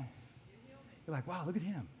 Yeah? You're like, wow, look at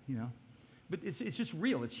him, But it's just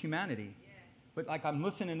real. It's humanity. But like I'm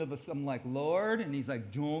listening to this, I'm like, Lord, and he's like,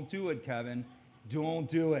 don't do it, Kevin. Don't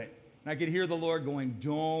do it. And I could hear the Lord going,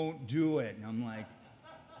 don't do it. And I'm like,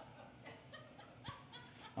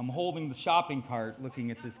 I'm holding the shopping cart looking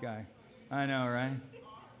at this guy. I know, right?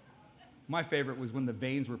 My favorite was when the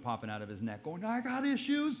veins were popping out of his neck, going, I got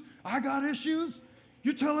issues. I got issues.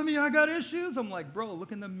 You're telling me I got issues? I'm like, bro,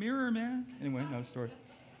 look in the mirror, man. Anyway, another story.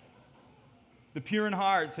 The pure in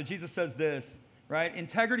heart. So Jesus says this, right?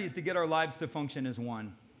 Integrity is to get our lives to function as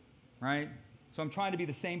one, right? So I'm trying to be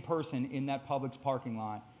the same person in that Publix parking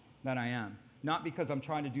lot that I am. Not because I'm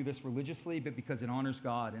trying to do this religiously, but because it honors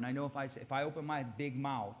God. And I know if I open my big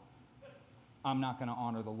mouth, I'm not going to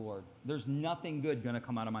honor the Lord. There's nothing good going to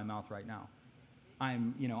come out of my mouth right now.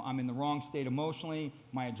 I'm in the wrong state emotionally.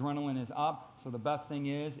 My adrenaline is up. So the best thing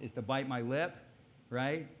is to bite my lip,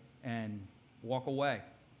 right? And walk away.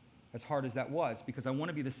 As hard as that was, because I want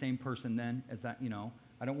to be the same person then as that,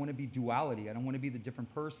 I don't want to be duality. I don't want to be the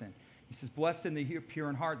different person. He says, blessed in the pure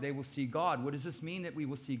in heart, they will see God. What does this mean that we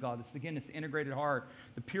will see God? This is, again, it's integrated heart.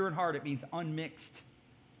 The pure in heart, it means unmixed.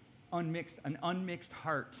 An unmixed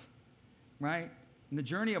heart, right? And the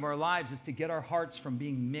journey of our lives is to get our hearts from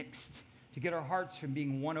being mixed, to get our hearts from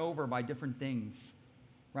being won over by different things,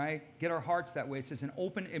 right? Get our hearts that way. It says an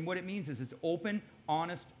open, and what it means is it's open,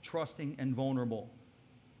 honest, trusting, and vulnerable.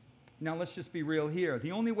 Now, let's just be real here.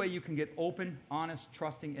 The only way you can get open, honest,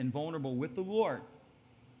 trusting, and vulnerable with the Lord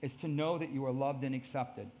is to know that you are loved and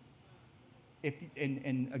accepted.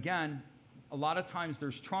 And again, a lot of times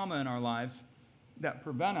there's trauma in our lives that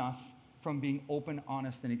prevent us from being open,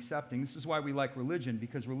 honest, and accepting. This is why we like religion,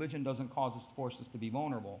 because religion doesn't force us to be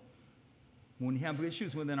vulnerable. When we have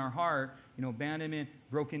issues within our heart, abandonment,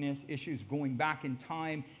 brokenness, issues going back in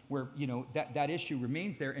time where, that issue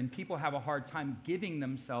remains there, and people have a hard time giving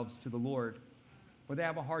themselves to the Lord, or they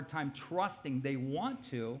have a hard time trusting. They want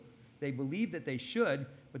to, they believe that they should,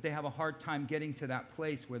 but they have a hard time getting to that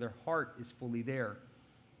place where their heart is fully there.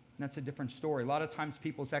 And that's a different story. A lot of times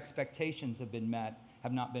people's expectations have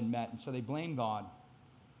not been met, and so they blame God.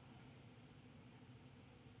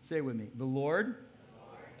 Say it with me. The Lord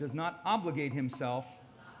does not obligate himself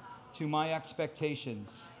to my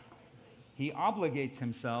expectations. He obligates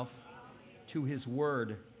himself to his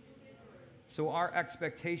word. So our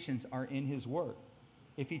expectations are in his word.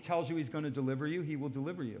 If he tells you he's going to deliver you, he will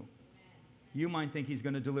deliver you. You might think he's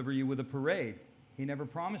going to deliver you with a parade. He never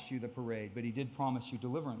promised you the parade, but he did promise you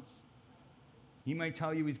deliverance. He might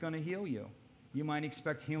tell you he's going to heal you. You might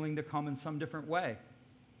expect healing to come in some different way.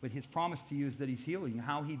 But his promise to you is that he's healing.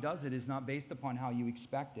 How he does it is not based upon how you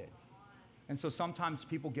expect it. And so sometimes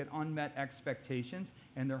people get unmet expectations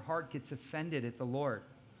and their heart gets offended at the Lord.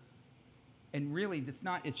 And really,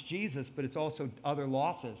 it's Jesus, but it's also other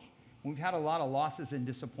losses. When we've had a lot of losses and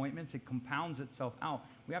disappointments, it compounds itself out.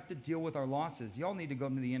 We have to deal with our losses. Y'all need to go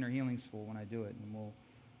to the inner healing school when I do it, and we'll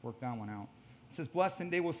work that one out. It says, blessed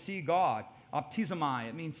and they will see God. Optizomai,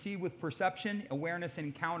 it means see with perception, awareness, and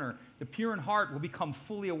encounter. The pure in heart will become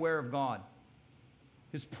fully aware of God,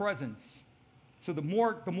 his presence. So the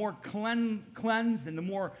more cleansed and the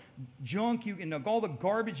more junk and all the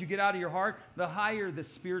garbage you get out of your heart, the higher the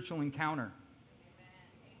spiritual encounter.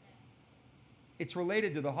 It's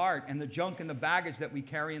related to the heart and the junk and the baggage that we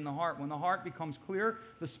carry in the heart. When the heart becomes clear,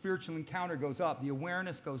 the spiritual encounter goes up. The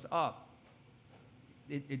awareness goes up.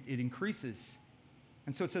 It increases.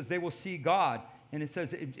 And so it says they will see God. And it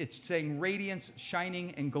says it's saying radiance,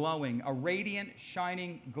 shining, and glowing. A radiant,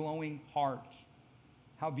 shining, glowing heart.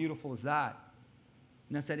 How beautiful is that?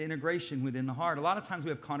 And that's that integration within the heart. A lot of times we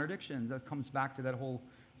have contradictions. That comes back to that whole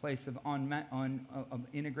place of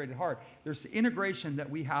integrated heart. There's integration that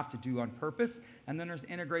we have to do on purpose, and then there's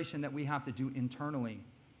integration that we have to do internally.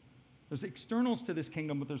 There's externals to this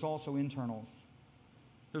kingdom, but there's also internals.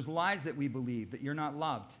 There's lies that we believe, that you're not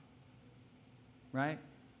loved. Right?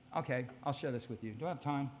 Okay, I'll share this with you. Do I have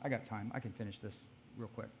time? I got time. I can finish this real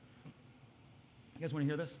quick. You guys want to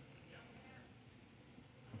hear this?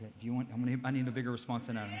 Okay, I need a bigger response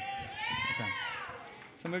than that. Okay.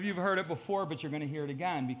 Some of you have heard it before, but you're going to hear it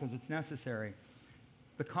again because it's necessary.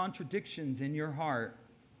 The contradictions in your heart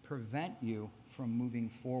prevent you from moving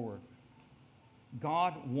forward.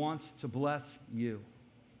 God wants to bless you,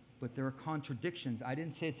 but there are contradictions. I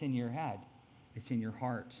didn't say it's in your head. It's in your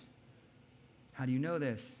heart. How do you know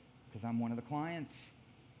this? Because I'm one of the clients.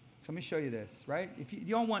 So let me show you this, right? If you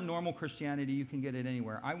don't want normal Christianity, you can get it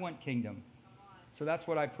anywhere. I want kingdom. So that's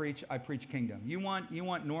what I preach. I preach kingdom. You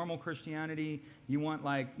want normal Christianity, you want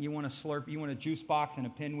a juice box and a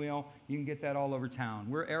pinwheel, you can get that all over town.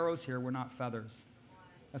 We're arrows here, we're not feathers.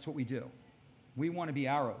 That's what we do. We want to be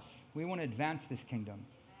arrows. We want to advance this kingdom.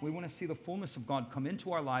 We want to see the fullness of God come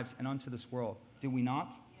into our lives and unto this world. Do we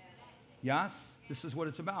not? Yes? This is what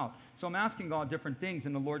it's about. So I'm asking God different things,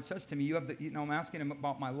 and the Lord says to me, I'm asking him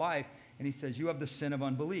about my life, and he says, you have the sin of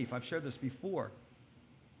unbelief. I've shared this before.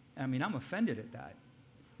 I mean, I'm offended at that.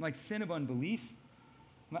 I'm like, sin of unbelief?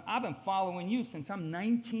 I've been following you since I'm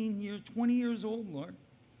 20 years old, Lord.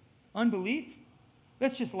 Unbelief?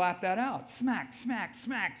 Let's just lap that out. Smack, smack,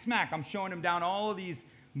 smack, smack. I'm showing him down all of these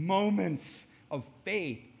moments of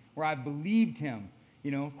faith where I believed him.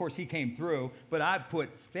 Of course, he came through, but I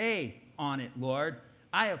put faith on it, Lord.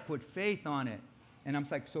 I have put faith on it. And I'm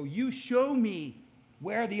like, so you show me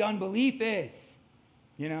where the unbelief is,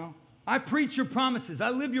 I preach your promises. I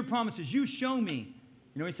live your promises. You show me.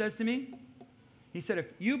 You know what he says to me? He said, if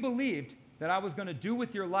you believed that I was going to do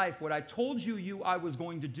with your life what I told you I was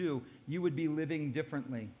going to do, you would be living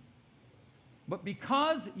differently. But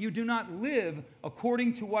because you do not live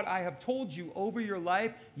according to what I have told you over your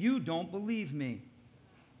life, you don't believe me.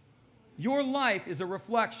 Your life is a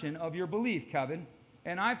reflection of your belief, Kevin.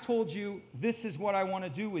 And I've told you this is what I want to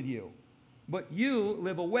do with you. But you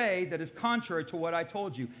live a way that is contrary to what I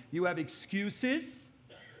told you. You have excuses.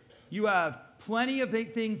 You have plenty of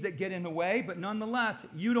things that get in the way, but nonetheless,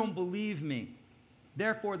 you don't believe me.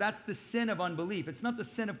 Therefore, that's the sin of unbelief. It's not the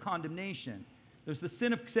sin of condemnation. There's the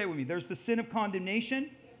sin of, say it with me, there's the sin of condemnation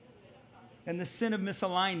and the sin of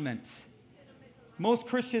misalignment. Most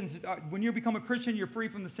Christians, when you become a Christian, you're free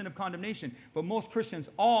from the sin of condemnation. But most Christians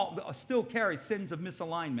all still carry sins of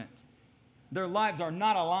misalignment. Their lives are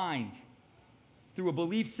not aligned. Through a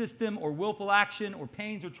belief system or willful action or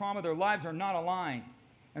pains or trauma, their lives are not aligned.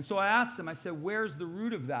 And so I asked him, I said, where's the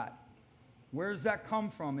root of that? Where does that come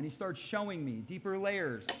from? And he started showing me deeper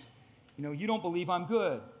layers. You know, you don't believe I'm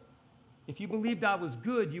good. If you believed I was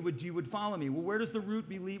good, you would follow me. Well, where does the root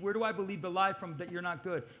believe? Where do I believe the lie from that you're not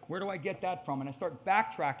good? Where do I get that from? And I start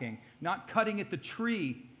backtracking, not cutting at the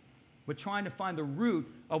tree, but trying to find the root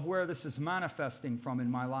of where this is manifesting from in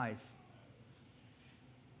my life.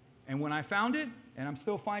 And when I found it, and I'm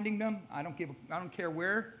still finding them, I don't care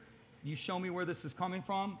where. You show me where this is coming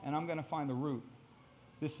from, and I'm going to find the root.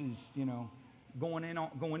 This is, going in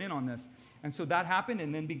on this. And so that happened,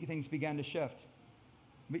 and then things began to shift.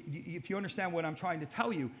 But if you understand what I'm trying to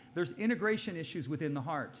tell you, there's integration issues within the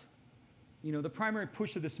heart. The primary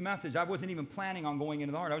push of this message, I wasn't even planning on going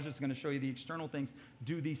into the heart. I was just going to show you the external things.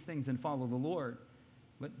 Do these things and follow the Lord.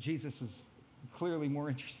 But Jesus is clearly more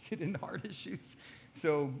interested in the heart issues.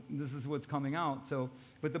 So this is what's coming out.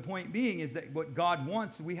 But the point being is that what God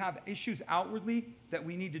wants, we have issues outwardly that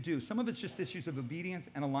we need to do. Some of it's just issues of obedience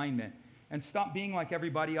and alignment. And stop being like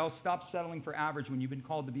everybody else. Stop settling for average when you've been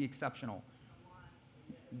called to be exceptional.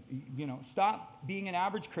 Stop being an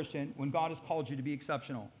average Christian when God has called you to be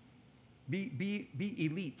exceptional. Be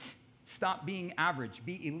elite. Stop being average.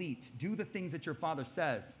 Be elite. Do the things that your Father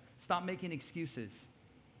says. Stop making excuses.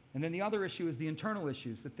 And then the other issue is the internal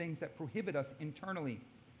issues, the things that prohibit us internally.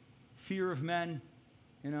 Fear of men,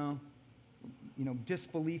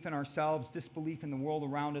 disbelief in ourselves, disbelief in the world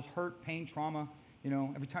around us, hurt, pain, trauma.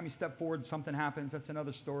 Every time you step forward, something happens. That's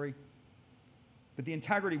another story. But the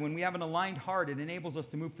integrity, when we have an aligned heart, it enables us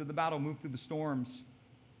to move through the battle, move through the storms.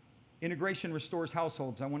 Integration restores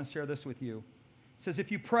households. I want to share this with you. It says,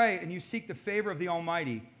 if you pray and you seek the favor of the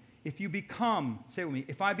Almighty, if you become, say it with me,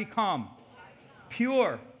 if I become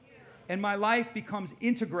pure, and my life becomes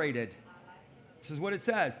integrated. This is what it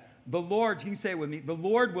says. The Lord, you can say it with me, the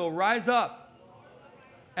Lord will rise up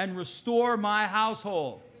and restore my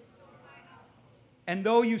household. And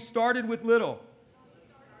though you started with little,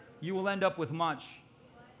 you will end up with much.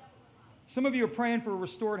 Some of you are praying for a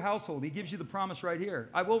restored household. He gives you the promise right here.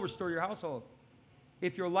 I will restore your household.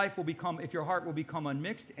 If your heart will become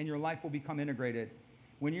unmixed and your life will become integrated.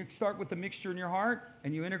 When you start with the mixture in your heart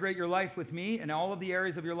and you integrate your life with me and all of the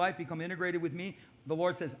areas of your life become integrated with me, the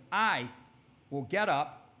Lord says, I will get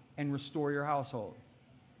up and restore your household.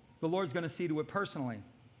 The Lord's going to see to it personally.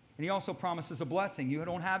 And he also promises a blessing. You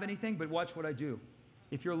don't have anything, but watch what I do.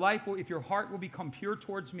 If your heart will become pure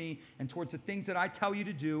towards me and towards the things that I tell you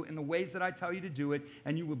to do in the ways that I tell you to do it,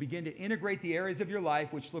 and you will begin to integrate the areas of your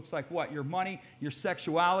life, which looks like what? Your money, your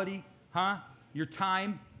sexuality, your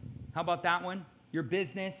time. How about that one? Your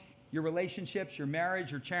business, your relationships, your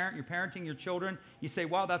marriage, your parenting, your children. You say,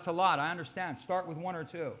 wow, that's a lot. I understand. Start with one or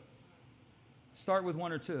two. Start with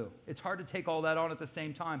one or two. It's hard to take all that on at the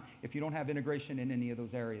same time if you don't have integration in any of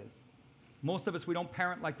those areas. Most of us, we don't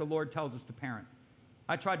parent like the Lord tells us to parent.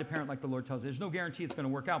 I tried to parent like the Lord tells us. There's no guarantee it's going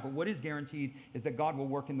to work out, but what is guaranteed is that God will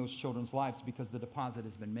work in those children's lives because the deposit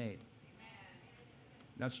has been made. Amen.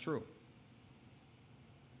 That's true.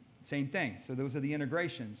 Same thing. So those are the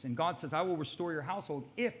integrations. And God says, I will restore your household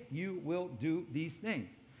if you will do these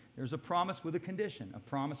things. There's a promise with a condition. A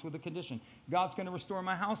promise with a condition. God's going to restore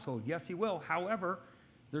my household. Yes, he will. However,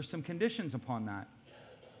 there's some conditions upon that.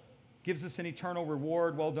 Gives us an eternal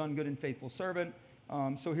reward. Well done, good and faithful servant.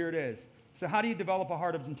 So here it is. So how do you develop a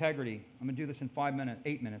heart of integrity? I'm going to do this in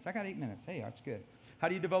 8 minutes. I got 8 minutes. Hey, that's good. How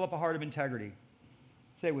do you develop a heart of integrity?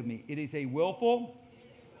 Say it with me. It is a willful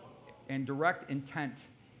and direct intent.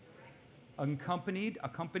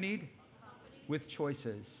 Accompanied with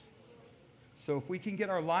choices. So if we can get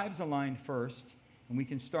our lives aligned first and we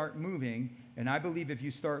can start moving, and I believe if you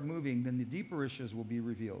start moving, then the deeper issues will be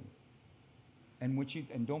revealed.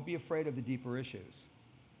 And don't be afraid of the deeper issues.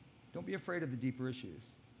 Don't be afraid of the deeper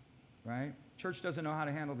issues, right? Church doesn't know how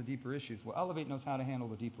to handle the deeper issues. Well, Elevate knows how to handle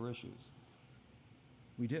the deeper issues.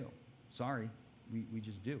 We do. Sorry, we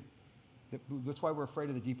just do. That's why we're afraid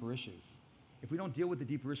of the deeper issues. If we don't deal with the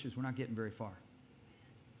deeper issues, we're not getting very far.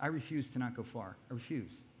 I refuse to not go far. I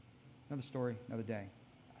refuse. Another story, another day.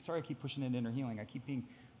 Sorry I keep pushing into inner healing. I keep being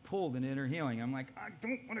pulled into inner healing. I'm like, I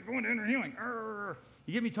don't want to go into inner healing. Arr.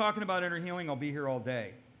 You get me talking about inner healing, I'll be here all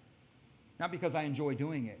day. Not because I enjoy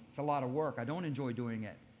doing it. It's a lot of work. I don't enjoy doing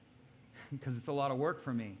it because it's a lot of work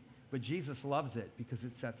for me. But Jesus loves it because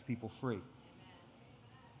it sets people free.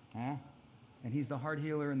 Yeah? And he's the heart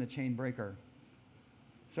healer and the chain breaker.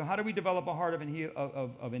 So how do we develop a heart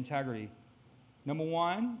of integrity? Number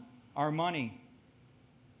one, our money.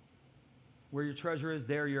 Where your treasure is,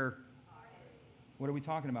 there your heart. What are we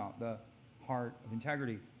talking about? The heart of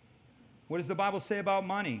integrity. What does the Bible say about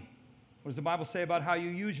money? What does the Bible say about how you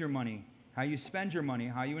use your money? How you spend your money?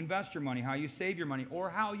 How you invest your money? How you save your money? Or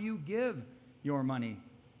how you give your money?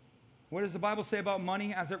 What does the Bible say about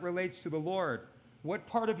money as it relates to the Lord? What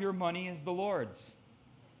part of your money is the Lord's?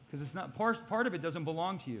 Because it's not part of it doesn't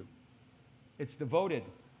belong to you. It's devoted.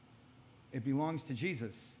 It belongs to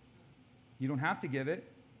Jesus. You don't have to give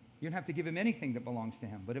it. You don't have to give him anything that belongs to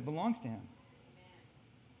him, but it belongs to him. Amen.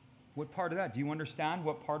 What part of that? Do you understand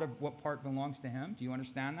what part belongs to him? Do you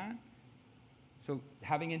understand that? So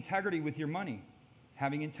having integrity with your money.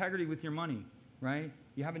 Having integrity with your money, right?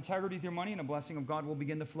 You have integrity with your money and a blessing of God will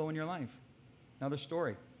begin to flow in your life. Another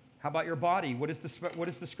story. How about your body? What does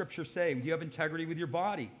the scripture say? Do you have integrity with your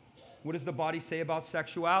body? What does the body say about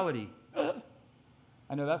sexuality?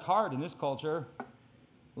 I know that's hard in this culture.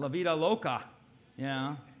 La vida loca, you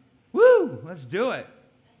know. Woo! Let's do it.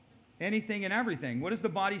 Anything and everything. What does the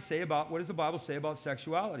Bible say about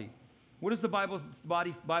sexuality? What does the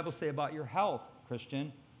Bible say about your health,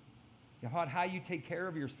 Christian? About how you take care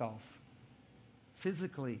of yourself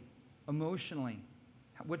physically, emotionally.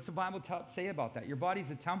 What's the Bible say about that? Your body's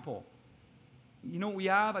a temple. You know what we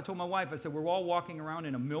have? I told my wife, I said, we're all walking around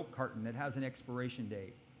in a milk carton that has an expiration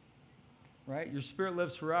date. Right? Your spirit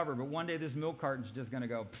lives forever, but one day this milk carton's just going to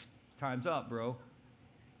go, time's up, bro.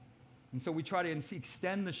 And so we try to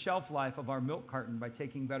extend the shelf life of our milk carton by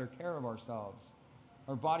taking better care of ourselves.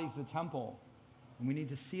 Our body's the temple, and we need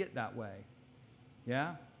to see it that way.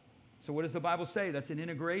 Yeah? So what does the Bible say? That's an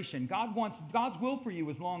integration. God's will for you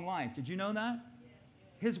is long life. Did you know that?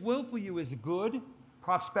 His will for you is good,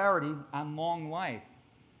 prosperity, and long life.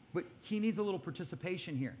 But he needs a little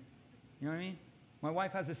participation here. You know what I mean? My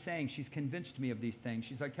wife has a saying. She's convinced me of these things.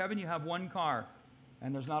 She's like, Kevin, you have one car.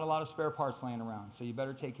 And there's not a lot of spare parts laying around, so you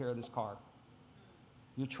better take care of this car.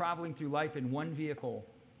 You're traveling through life in one vehicle,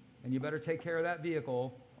 and you better take care of that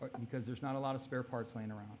vehicle because there's not a lot of spare parts laying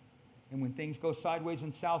around. And when things go sideways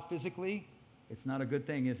and south physically, it's not a good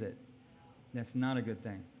thing, is it? That's not a good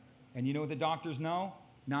thing. And you know what the doctors know?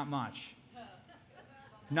 Not much.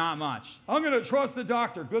 Not much. I'm going to trust the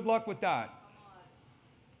doctor. Good luck with that.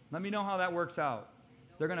 Let me know how that works out.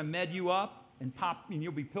 They're going to med you up. And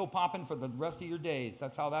you'll be pill popping for the rest of your days.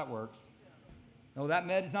 That's how that works. No, that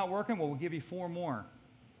med is not working? Well, we'll give you 4 more.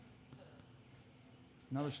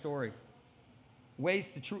 Another story.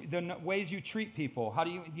 The ways you treat people. How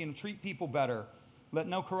do you treat people better? Let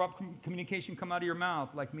no corrupt communication come out of your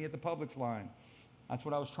mouth, like me at the Publix line. That's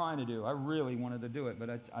what I was trying to do. I really wanted to do it, but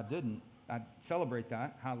I didn't. I celebrate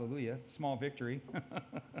that. Hallelujah. Small victory.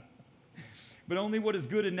 But only what is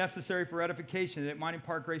good and necessary for edification, that it might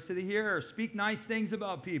impart grace to the hearer. Speak nice things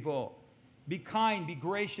about people. Be kind, be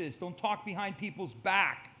gracious. Don't talk behind people's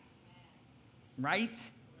back. Right?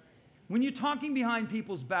 When you're talking behind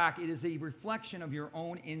people's back, it is a reflection of your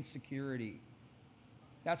own insecurity.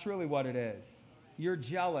 That's really what it is. You're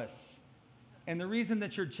jealous. And the reason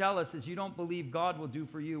that you're jealous is you don't believe God will do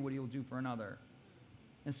for you what he'll do for another.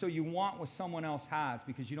 And so you want what someone else has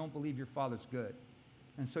because you don't believe your Father's good.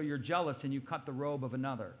 And so you're jealous and you cut the robe of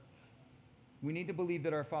another. We need to believe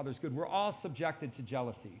that our Father's good. We're all subjected to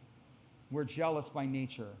jealousy. We're jealous by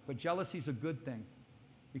nature. But jealousy is a good thing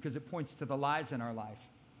because it points to the lies in our life.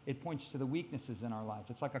 It points to the weaknesses in our life.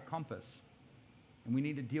 It's like a compass. And we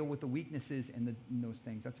need to deal with the weaknesses in those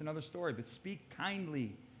things. That's another story. But speak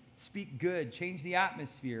kindly. Speak good. Change the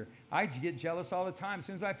atmosphere. I get jealous all the time. As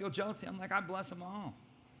soon as I feel jealousy, I'm like, I bless them all.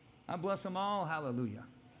 I bless them all. Hallelujah.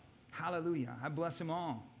 Hallelujah. I bless them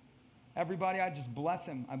all. Everybody, I just bless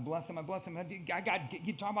them. I bless them. I bless them.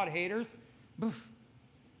 You talking about haters? Boof.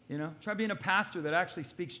 You know, try being a pastor that actually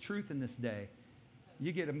speaks truth in this day.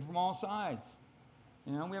 You get them from all sides.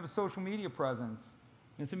 You know, we have a social media presence.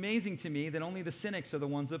 And it's amazing to me that only the cynics are the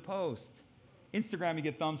ones that post. Instagram, you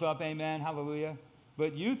get thumbs up, amen, hallelujah.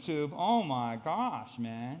 But YouTube, oh my gosh,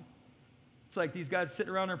 man. It's like these guys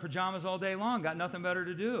sitting around in their pajamas all day long, got nothing better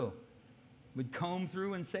to do. Would comb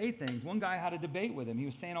through and say things. One guy had a debate with him. He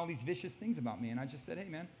was saying all these vicious things about me. And I just said, hey,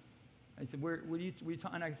 man. I said, where you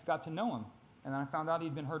and I just got to know him. And then I found out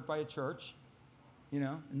he'd been hurt by a church.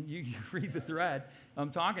 And you read the thread.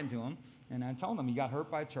 I'm talking to him. And I told him he got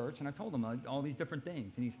hurt by a church. And I told him all these different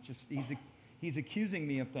things. And he's accusing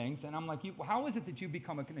me of things. And I'm like, how is it that you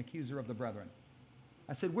become an accuser of the brethren?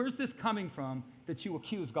 I said, where's this coming from that you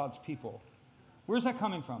accuse God's people? Where's that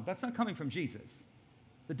coming from? That's not coming from Jesus.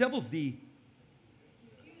 The devil's the...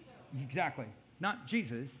 Exactly. Not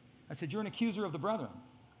Jesus. I said, you're an accuser of the brethren.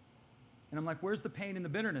 And I'm like, where's the pain and the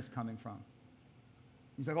bitterness coming from?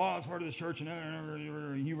 He's like, oh, it's part of this church,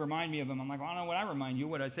 and you remind me of him. I'm like, I don't know what I remind you.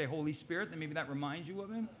 What I say, Holy Spirit? Then maybe that reminds you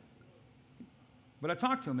of him? But I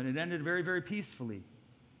talked to him, and it ended very, very peacefully.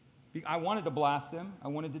 I wanted to blast him. I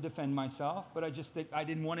wanted to defend myself, but I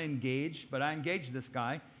didn't want to engage. But I engaged this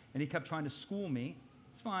guy, and he kept trying to school me.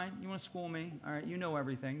 It's fine. You want to school me? All right, you know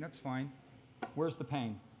everything. That's fine. Where's the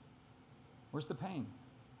pain? Where's the pain?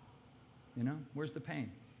 Where's the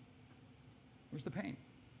pain? Where's the pain?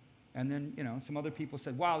 And then, some other people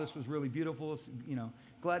said, wow, this was really beautiful.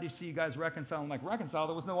 Glad to see you guys reconcile. I'm like, reconcile?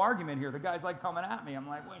 There was no argument here. The guy's like coming at me. I'm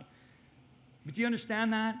like, wait. But do you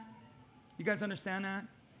understand that? You guys understand that?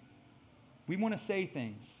 We want to say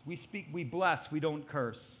things. We speak, we bless, we don't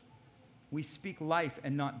curse. We speak life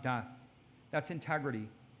and not death. That's integrity.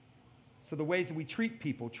 So the ways that we treat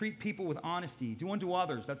people with honesty. Do unto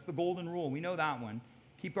others. That's the golden rule. We know that one.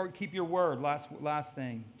 Keep your word. Last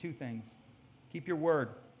thing. 2 things. Keep your word.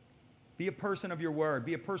 Be a person of your word.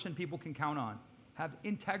 Be a person people can count on. Have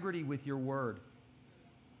integrity with your word.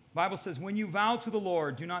 The Bible says, when you vow to the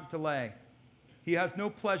Lord, do not delay. He has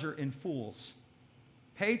no pleasure in fools.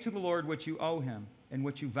 Pay to the Lord what you owe him and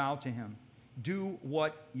what you vow to him. Do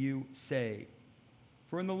what you say.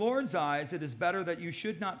 For in the Lord's eyes, it is better that you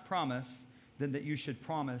should not promise than that you should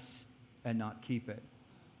promise and not keep it.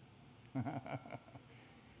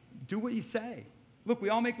 Do what you say. Look, we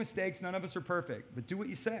all make mistakes. None of us are perfect. But do what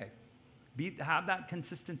you say. Have that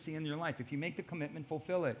consistency in your life. If you make the commitment,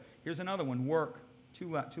 fulfill it. Here's another one. Work.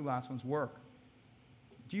 Two last ones. Work.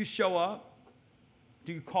 Do you show up?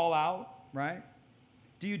 Do you call out? Right?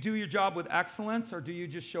 Do you do your job with excellence, or do you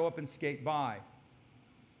just show up and skate by?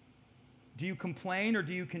 Do you complain or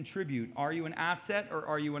do you contribute? Are you an asset or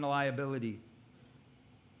are you a liability?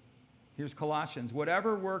 Here's Colossians.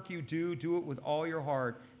 Whatever work you do, do it with all your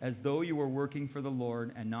heart, as though you were working for the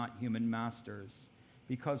Lord and not human masters,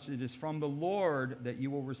 because it is from the Lord that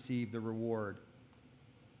you will receive the reward.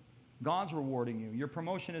 God's rewarding you. Your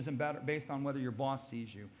promotion isn't based on whether your boss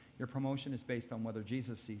sees you. Your promotion is based on whether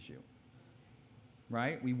Jesus sees you.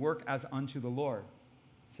 Right? We work as unto the Lord.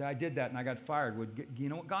 Say, I did that and I got fired. You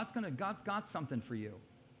know what? God's got something for you.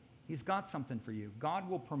 He's got something for you. God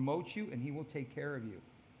will promote you and he will take care of you.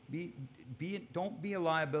 Don't be a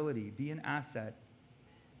liability. Be an asset.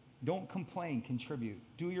 Don't complain. Contribute.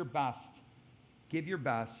 Do your best. Give your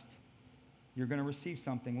best. You're going to receive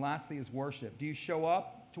something. Lastly is worship. Do you show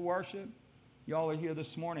up to worship? Y'all are here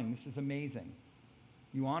this morning. This is amazing.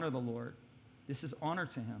 You honor the Lord. This is honor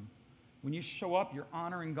to him. When you show up, you're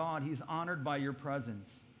honoring God. He's honored by your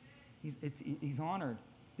presence. He's honored.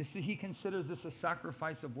 He considers this a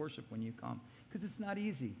sacrifice of worship when you come, because it's not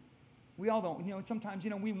easy. We all don't. Sometimes,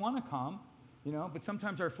 we want to come, but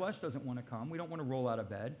sometimes our flesh doesn't want to come. We don't want to roll out of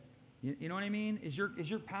bed. You know what I mean? Is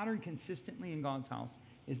your pattern consistently in God's house?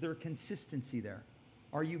 Is there a consistency there?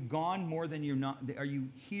 Are you gone more than you're not? Are you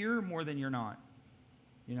here more than you're not?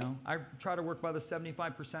 I try to work by the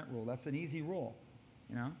 75% rule. That's an easy rule,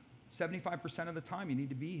 75% of the time you need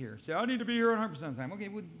to be here. Say, I need to be here 100% of the time. Okay,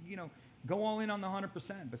 well, go all in on the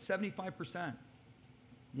 100%, but 75%.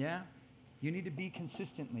 Yeah? You need to be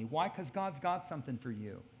consistently. Why? Because God's got something for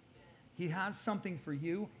you. He has something for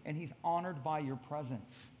you, and he's honored by your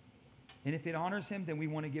presence. And if it honors him, then we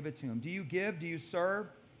want to give it to him. Do you give? Do you serve?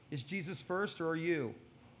 Is Jesus first, or are you?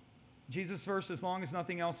 Jesus first as long as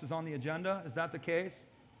nothing else is on the agenda? Is that the case?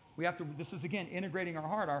 This is, again, integrating our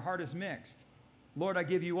heart. Our heart is mixed. Lord, I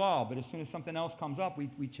give you all, but as soon as something else comes up,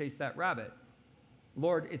 we chase that rabbit.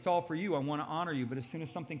 Lord, it's all for you. I want to honor you, but as soon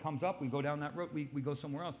as something comes up, we go down that road, we go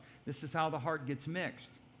somewhere else. This is how the heart gets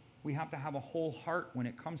mixed. We have to have a whole heart when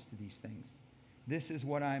it comes to these things. This is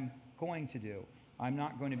what I'm going to do. I'm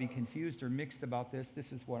not going to be confused or mixed about this.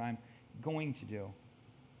 This is what I'm going to do.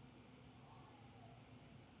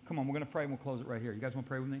 Come on, we're going to pray and we'll close it right here. You guys want to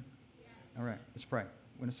pray with me? Yeah. All right, let's pray.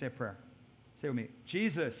 We're going to say a prayer. Say it with me.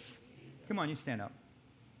 Jesus. Come on, you stand up.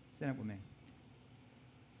 Stand up with me.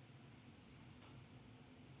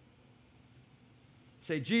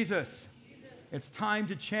 Say, Jesus, it's time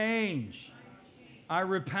to change. I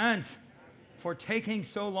repent for taking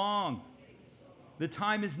so long. The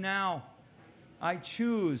time is now. I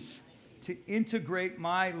choose to integrate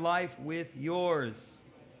my life with yours.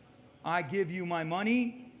 I give you my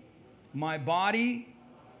money, my body.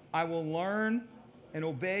 I will learn and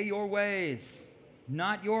obey your ways,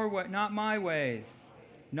 not my ways,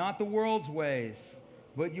 not the world's ways,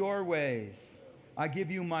 but your ways. I give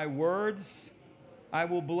you my words. I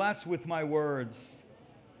will bless with my words.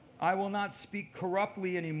 I will not speak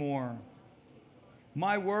corruptly anymore.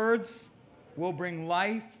 My words will bring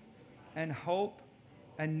life and hope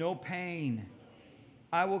and no pain.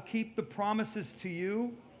 I will keep the promises to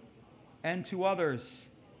you and to others,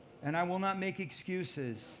 and I will not make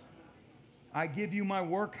excuses. I give you my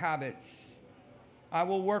work habits. I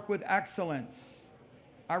will work with excellence.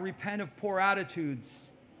 I repent of poor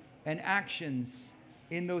attitudes and actions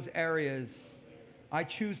in those areas. I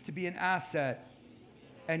choose to be an asset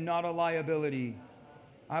and not a liability.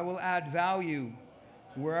 I will add value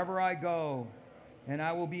wherever I go, and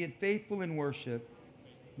I will be faithful in worship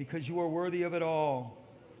because you are worthy of it all.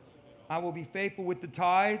 I will be faithful with the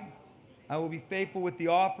tithe. I will be faithful with the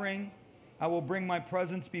offering. I will bring my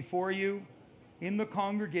presence before you in the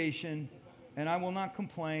congregation, and I will not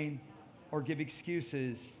complain or give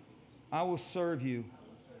excuses. I will serve you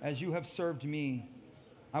as you have served me.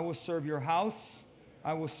 I will serve your house.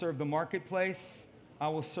 I will serve the marketplace. I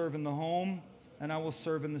will serve in the home, and I will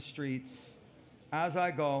serve in the streets. As I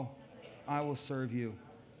go, I will serve you.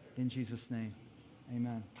 In Jesus' name,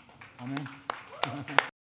 amen. Amen.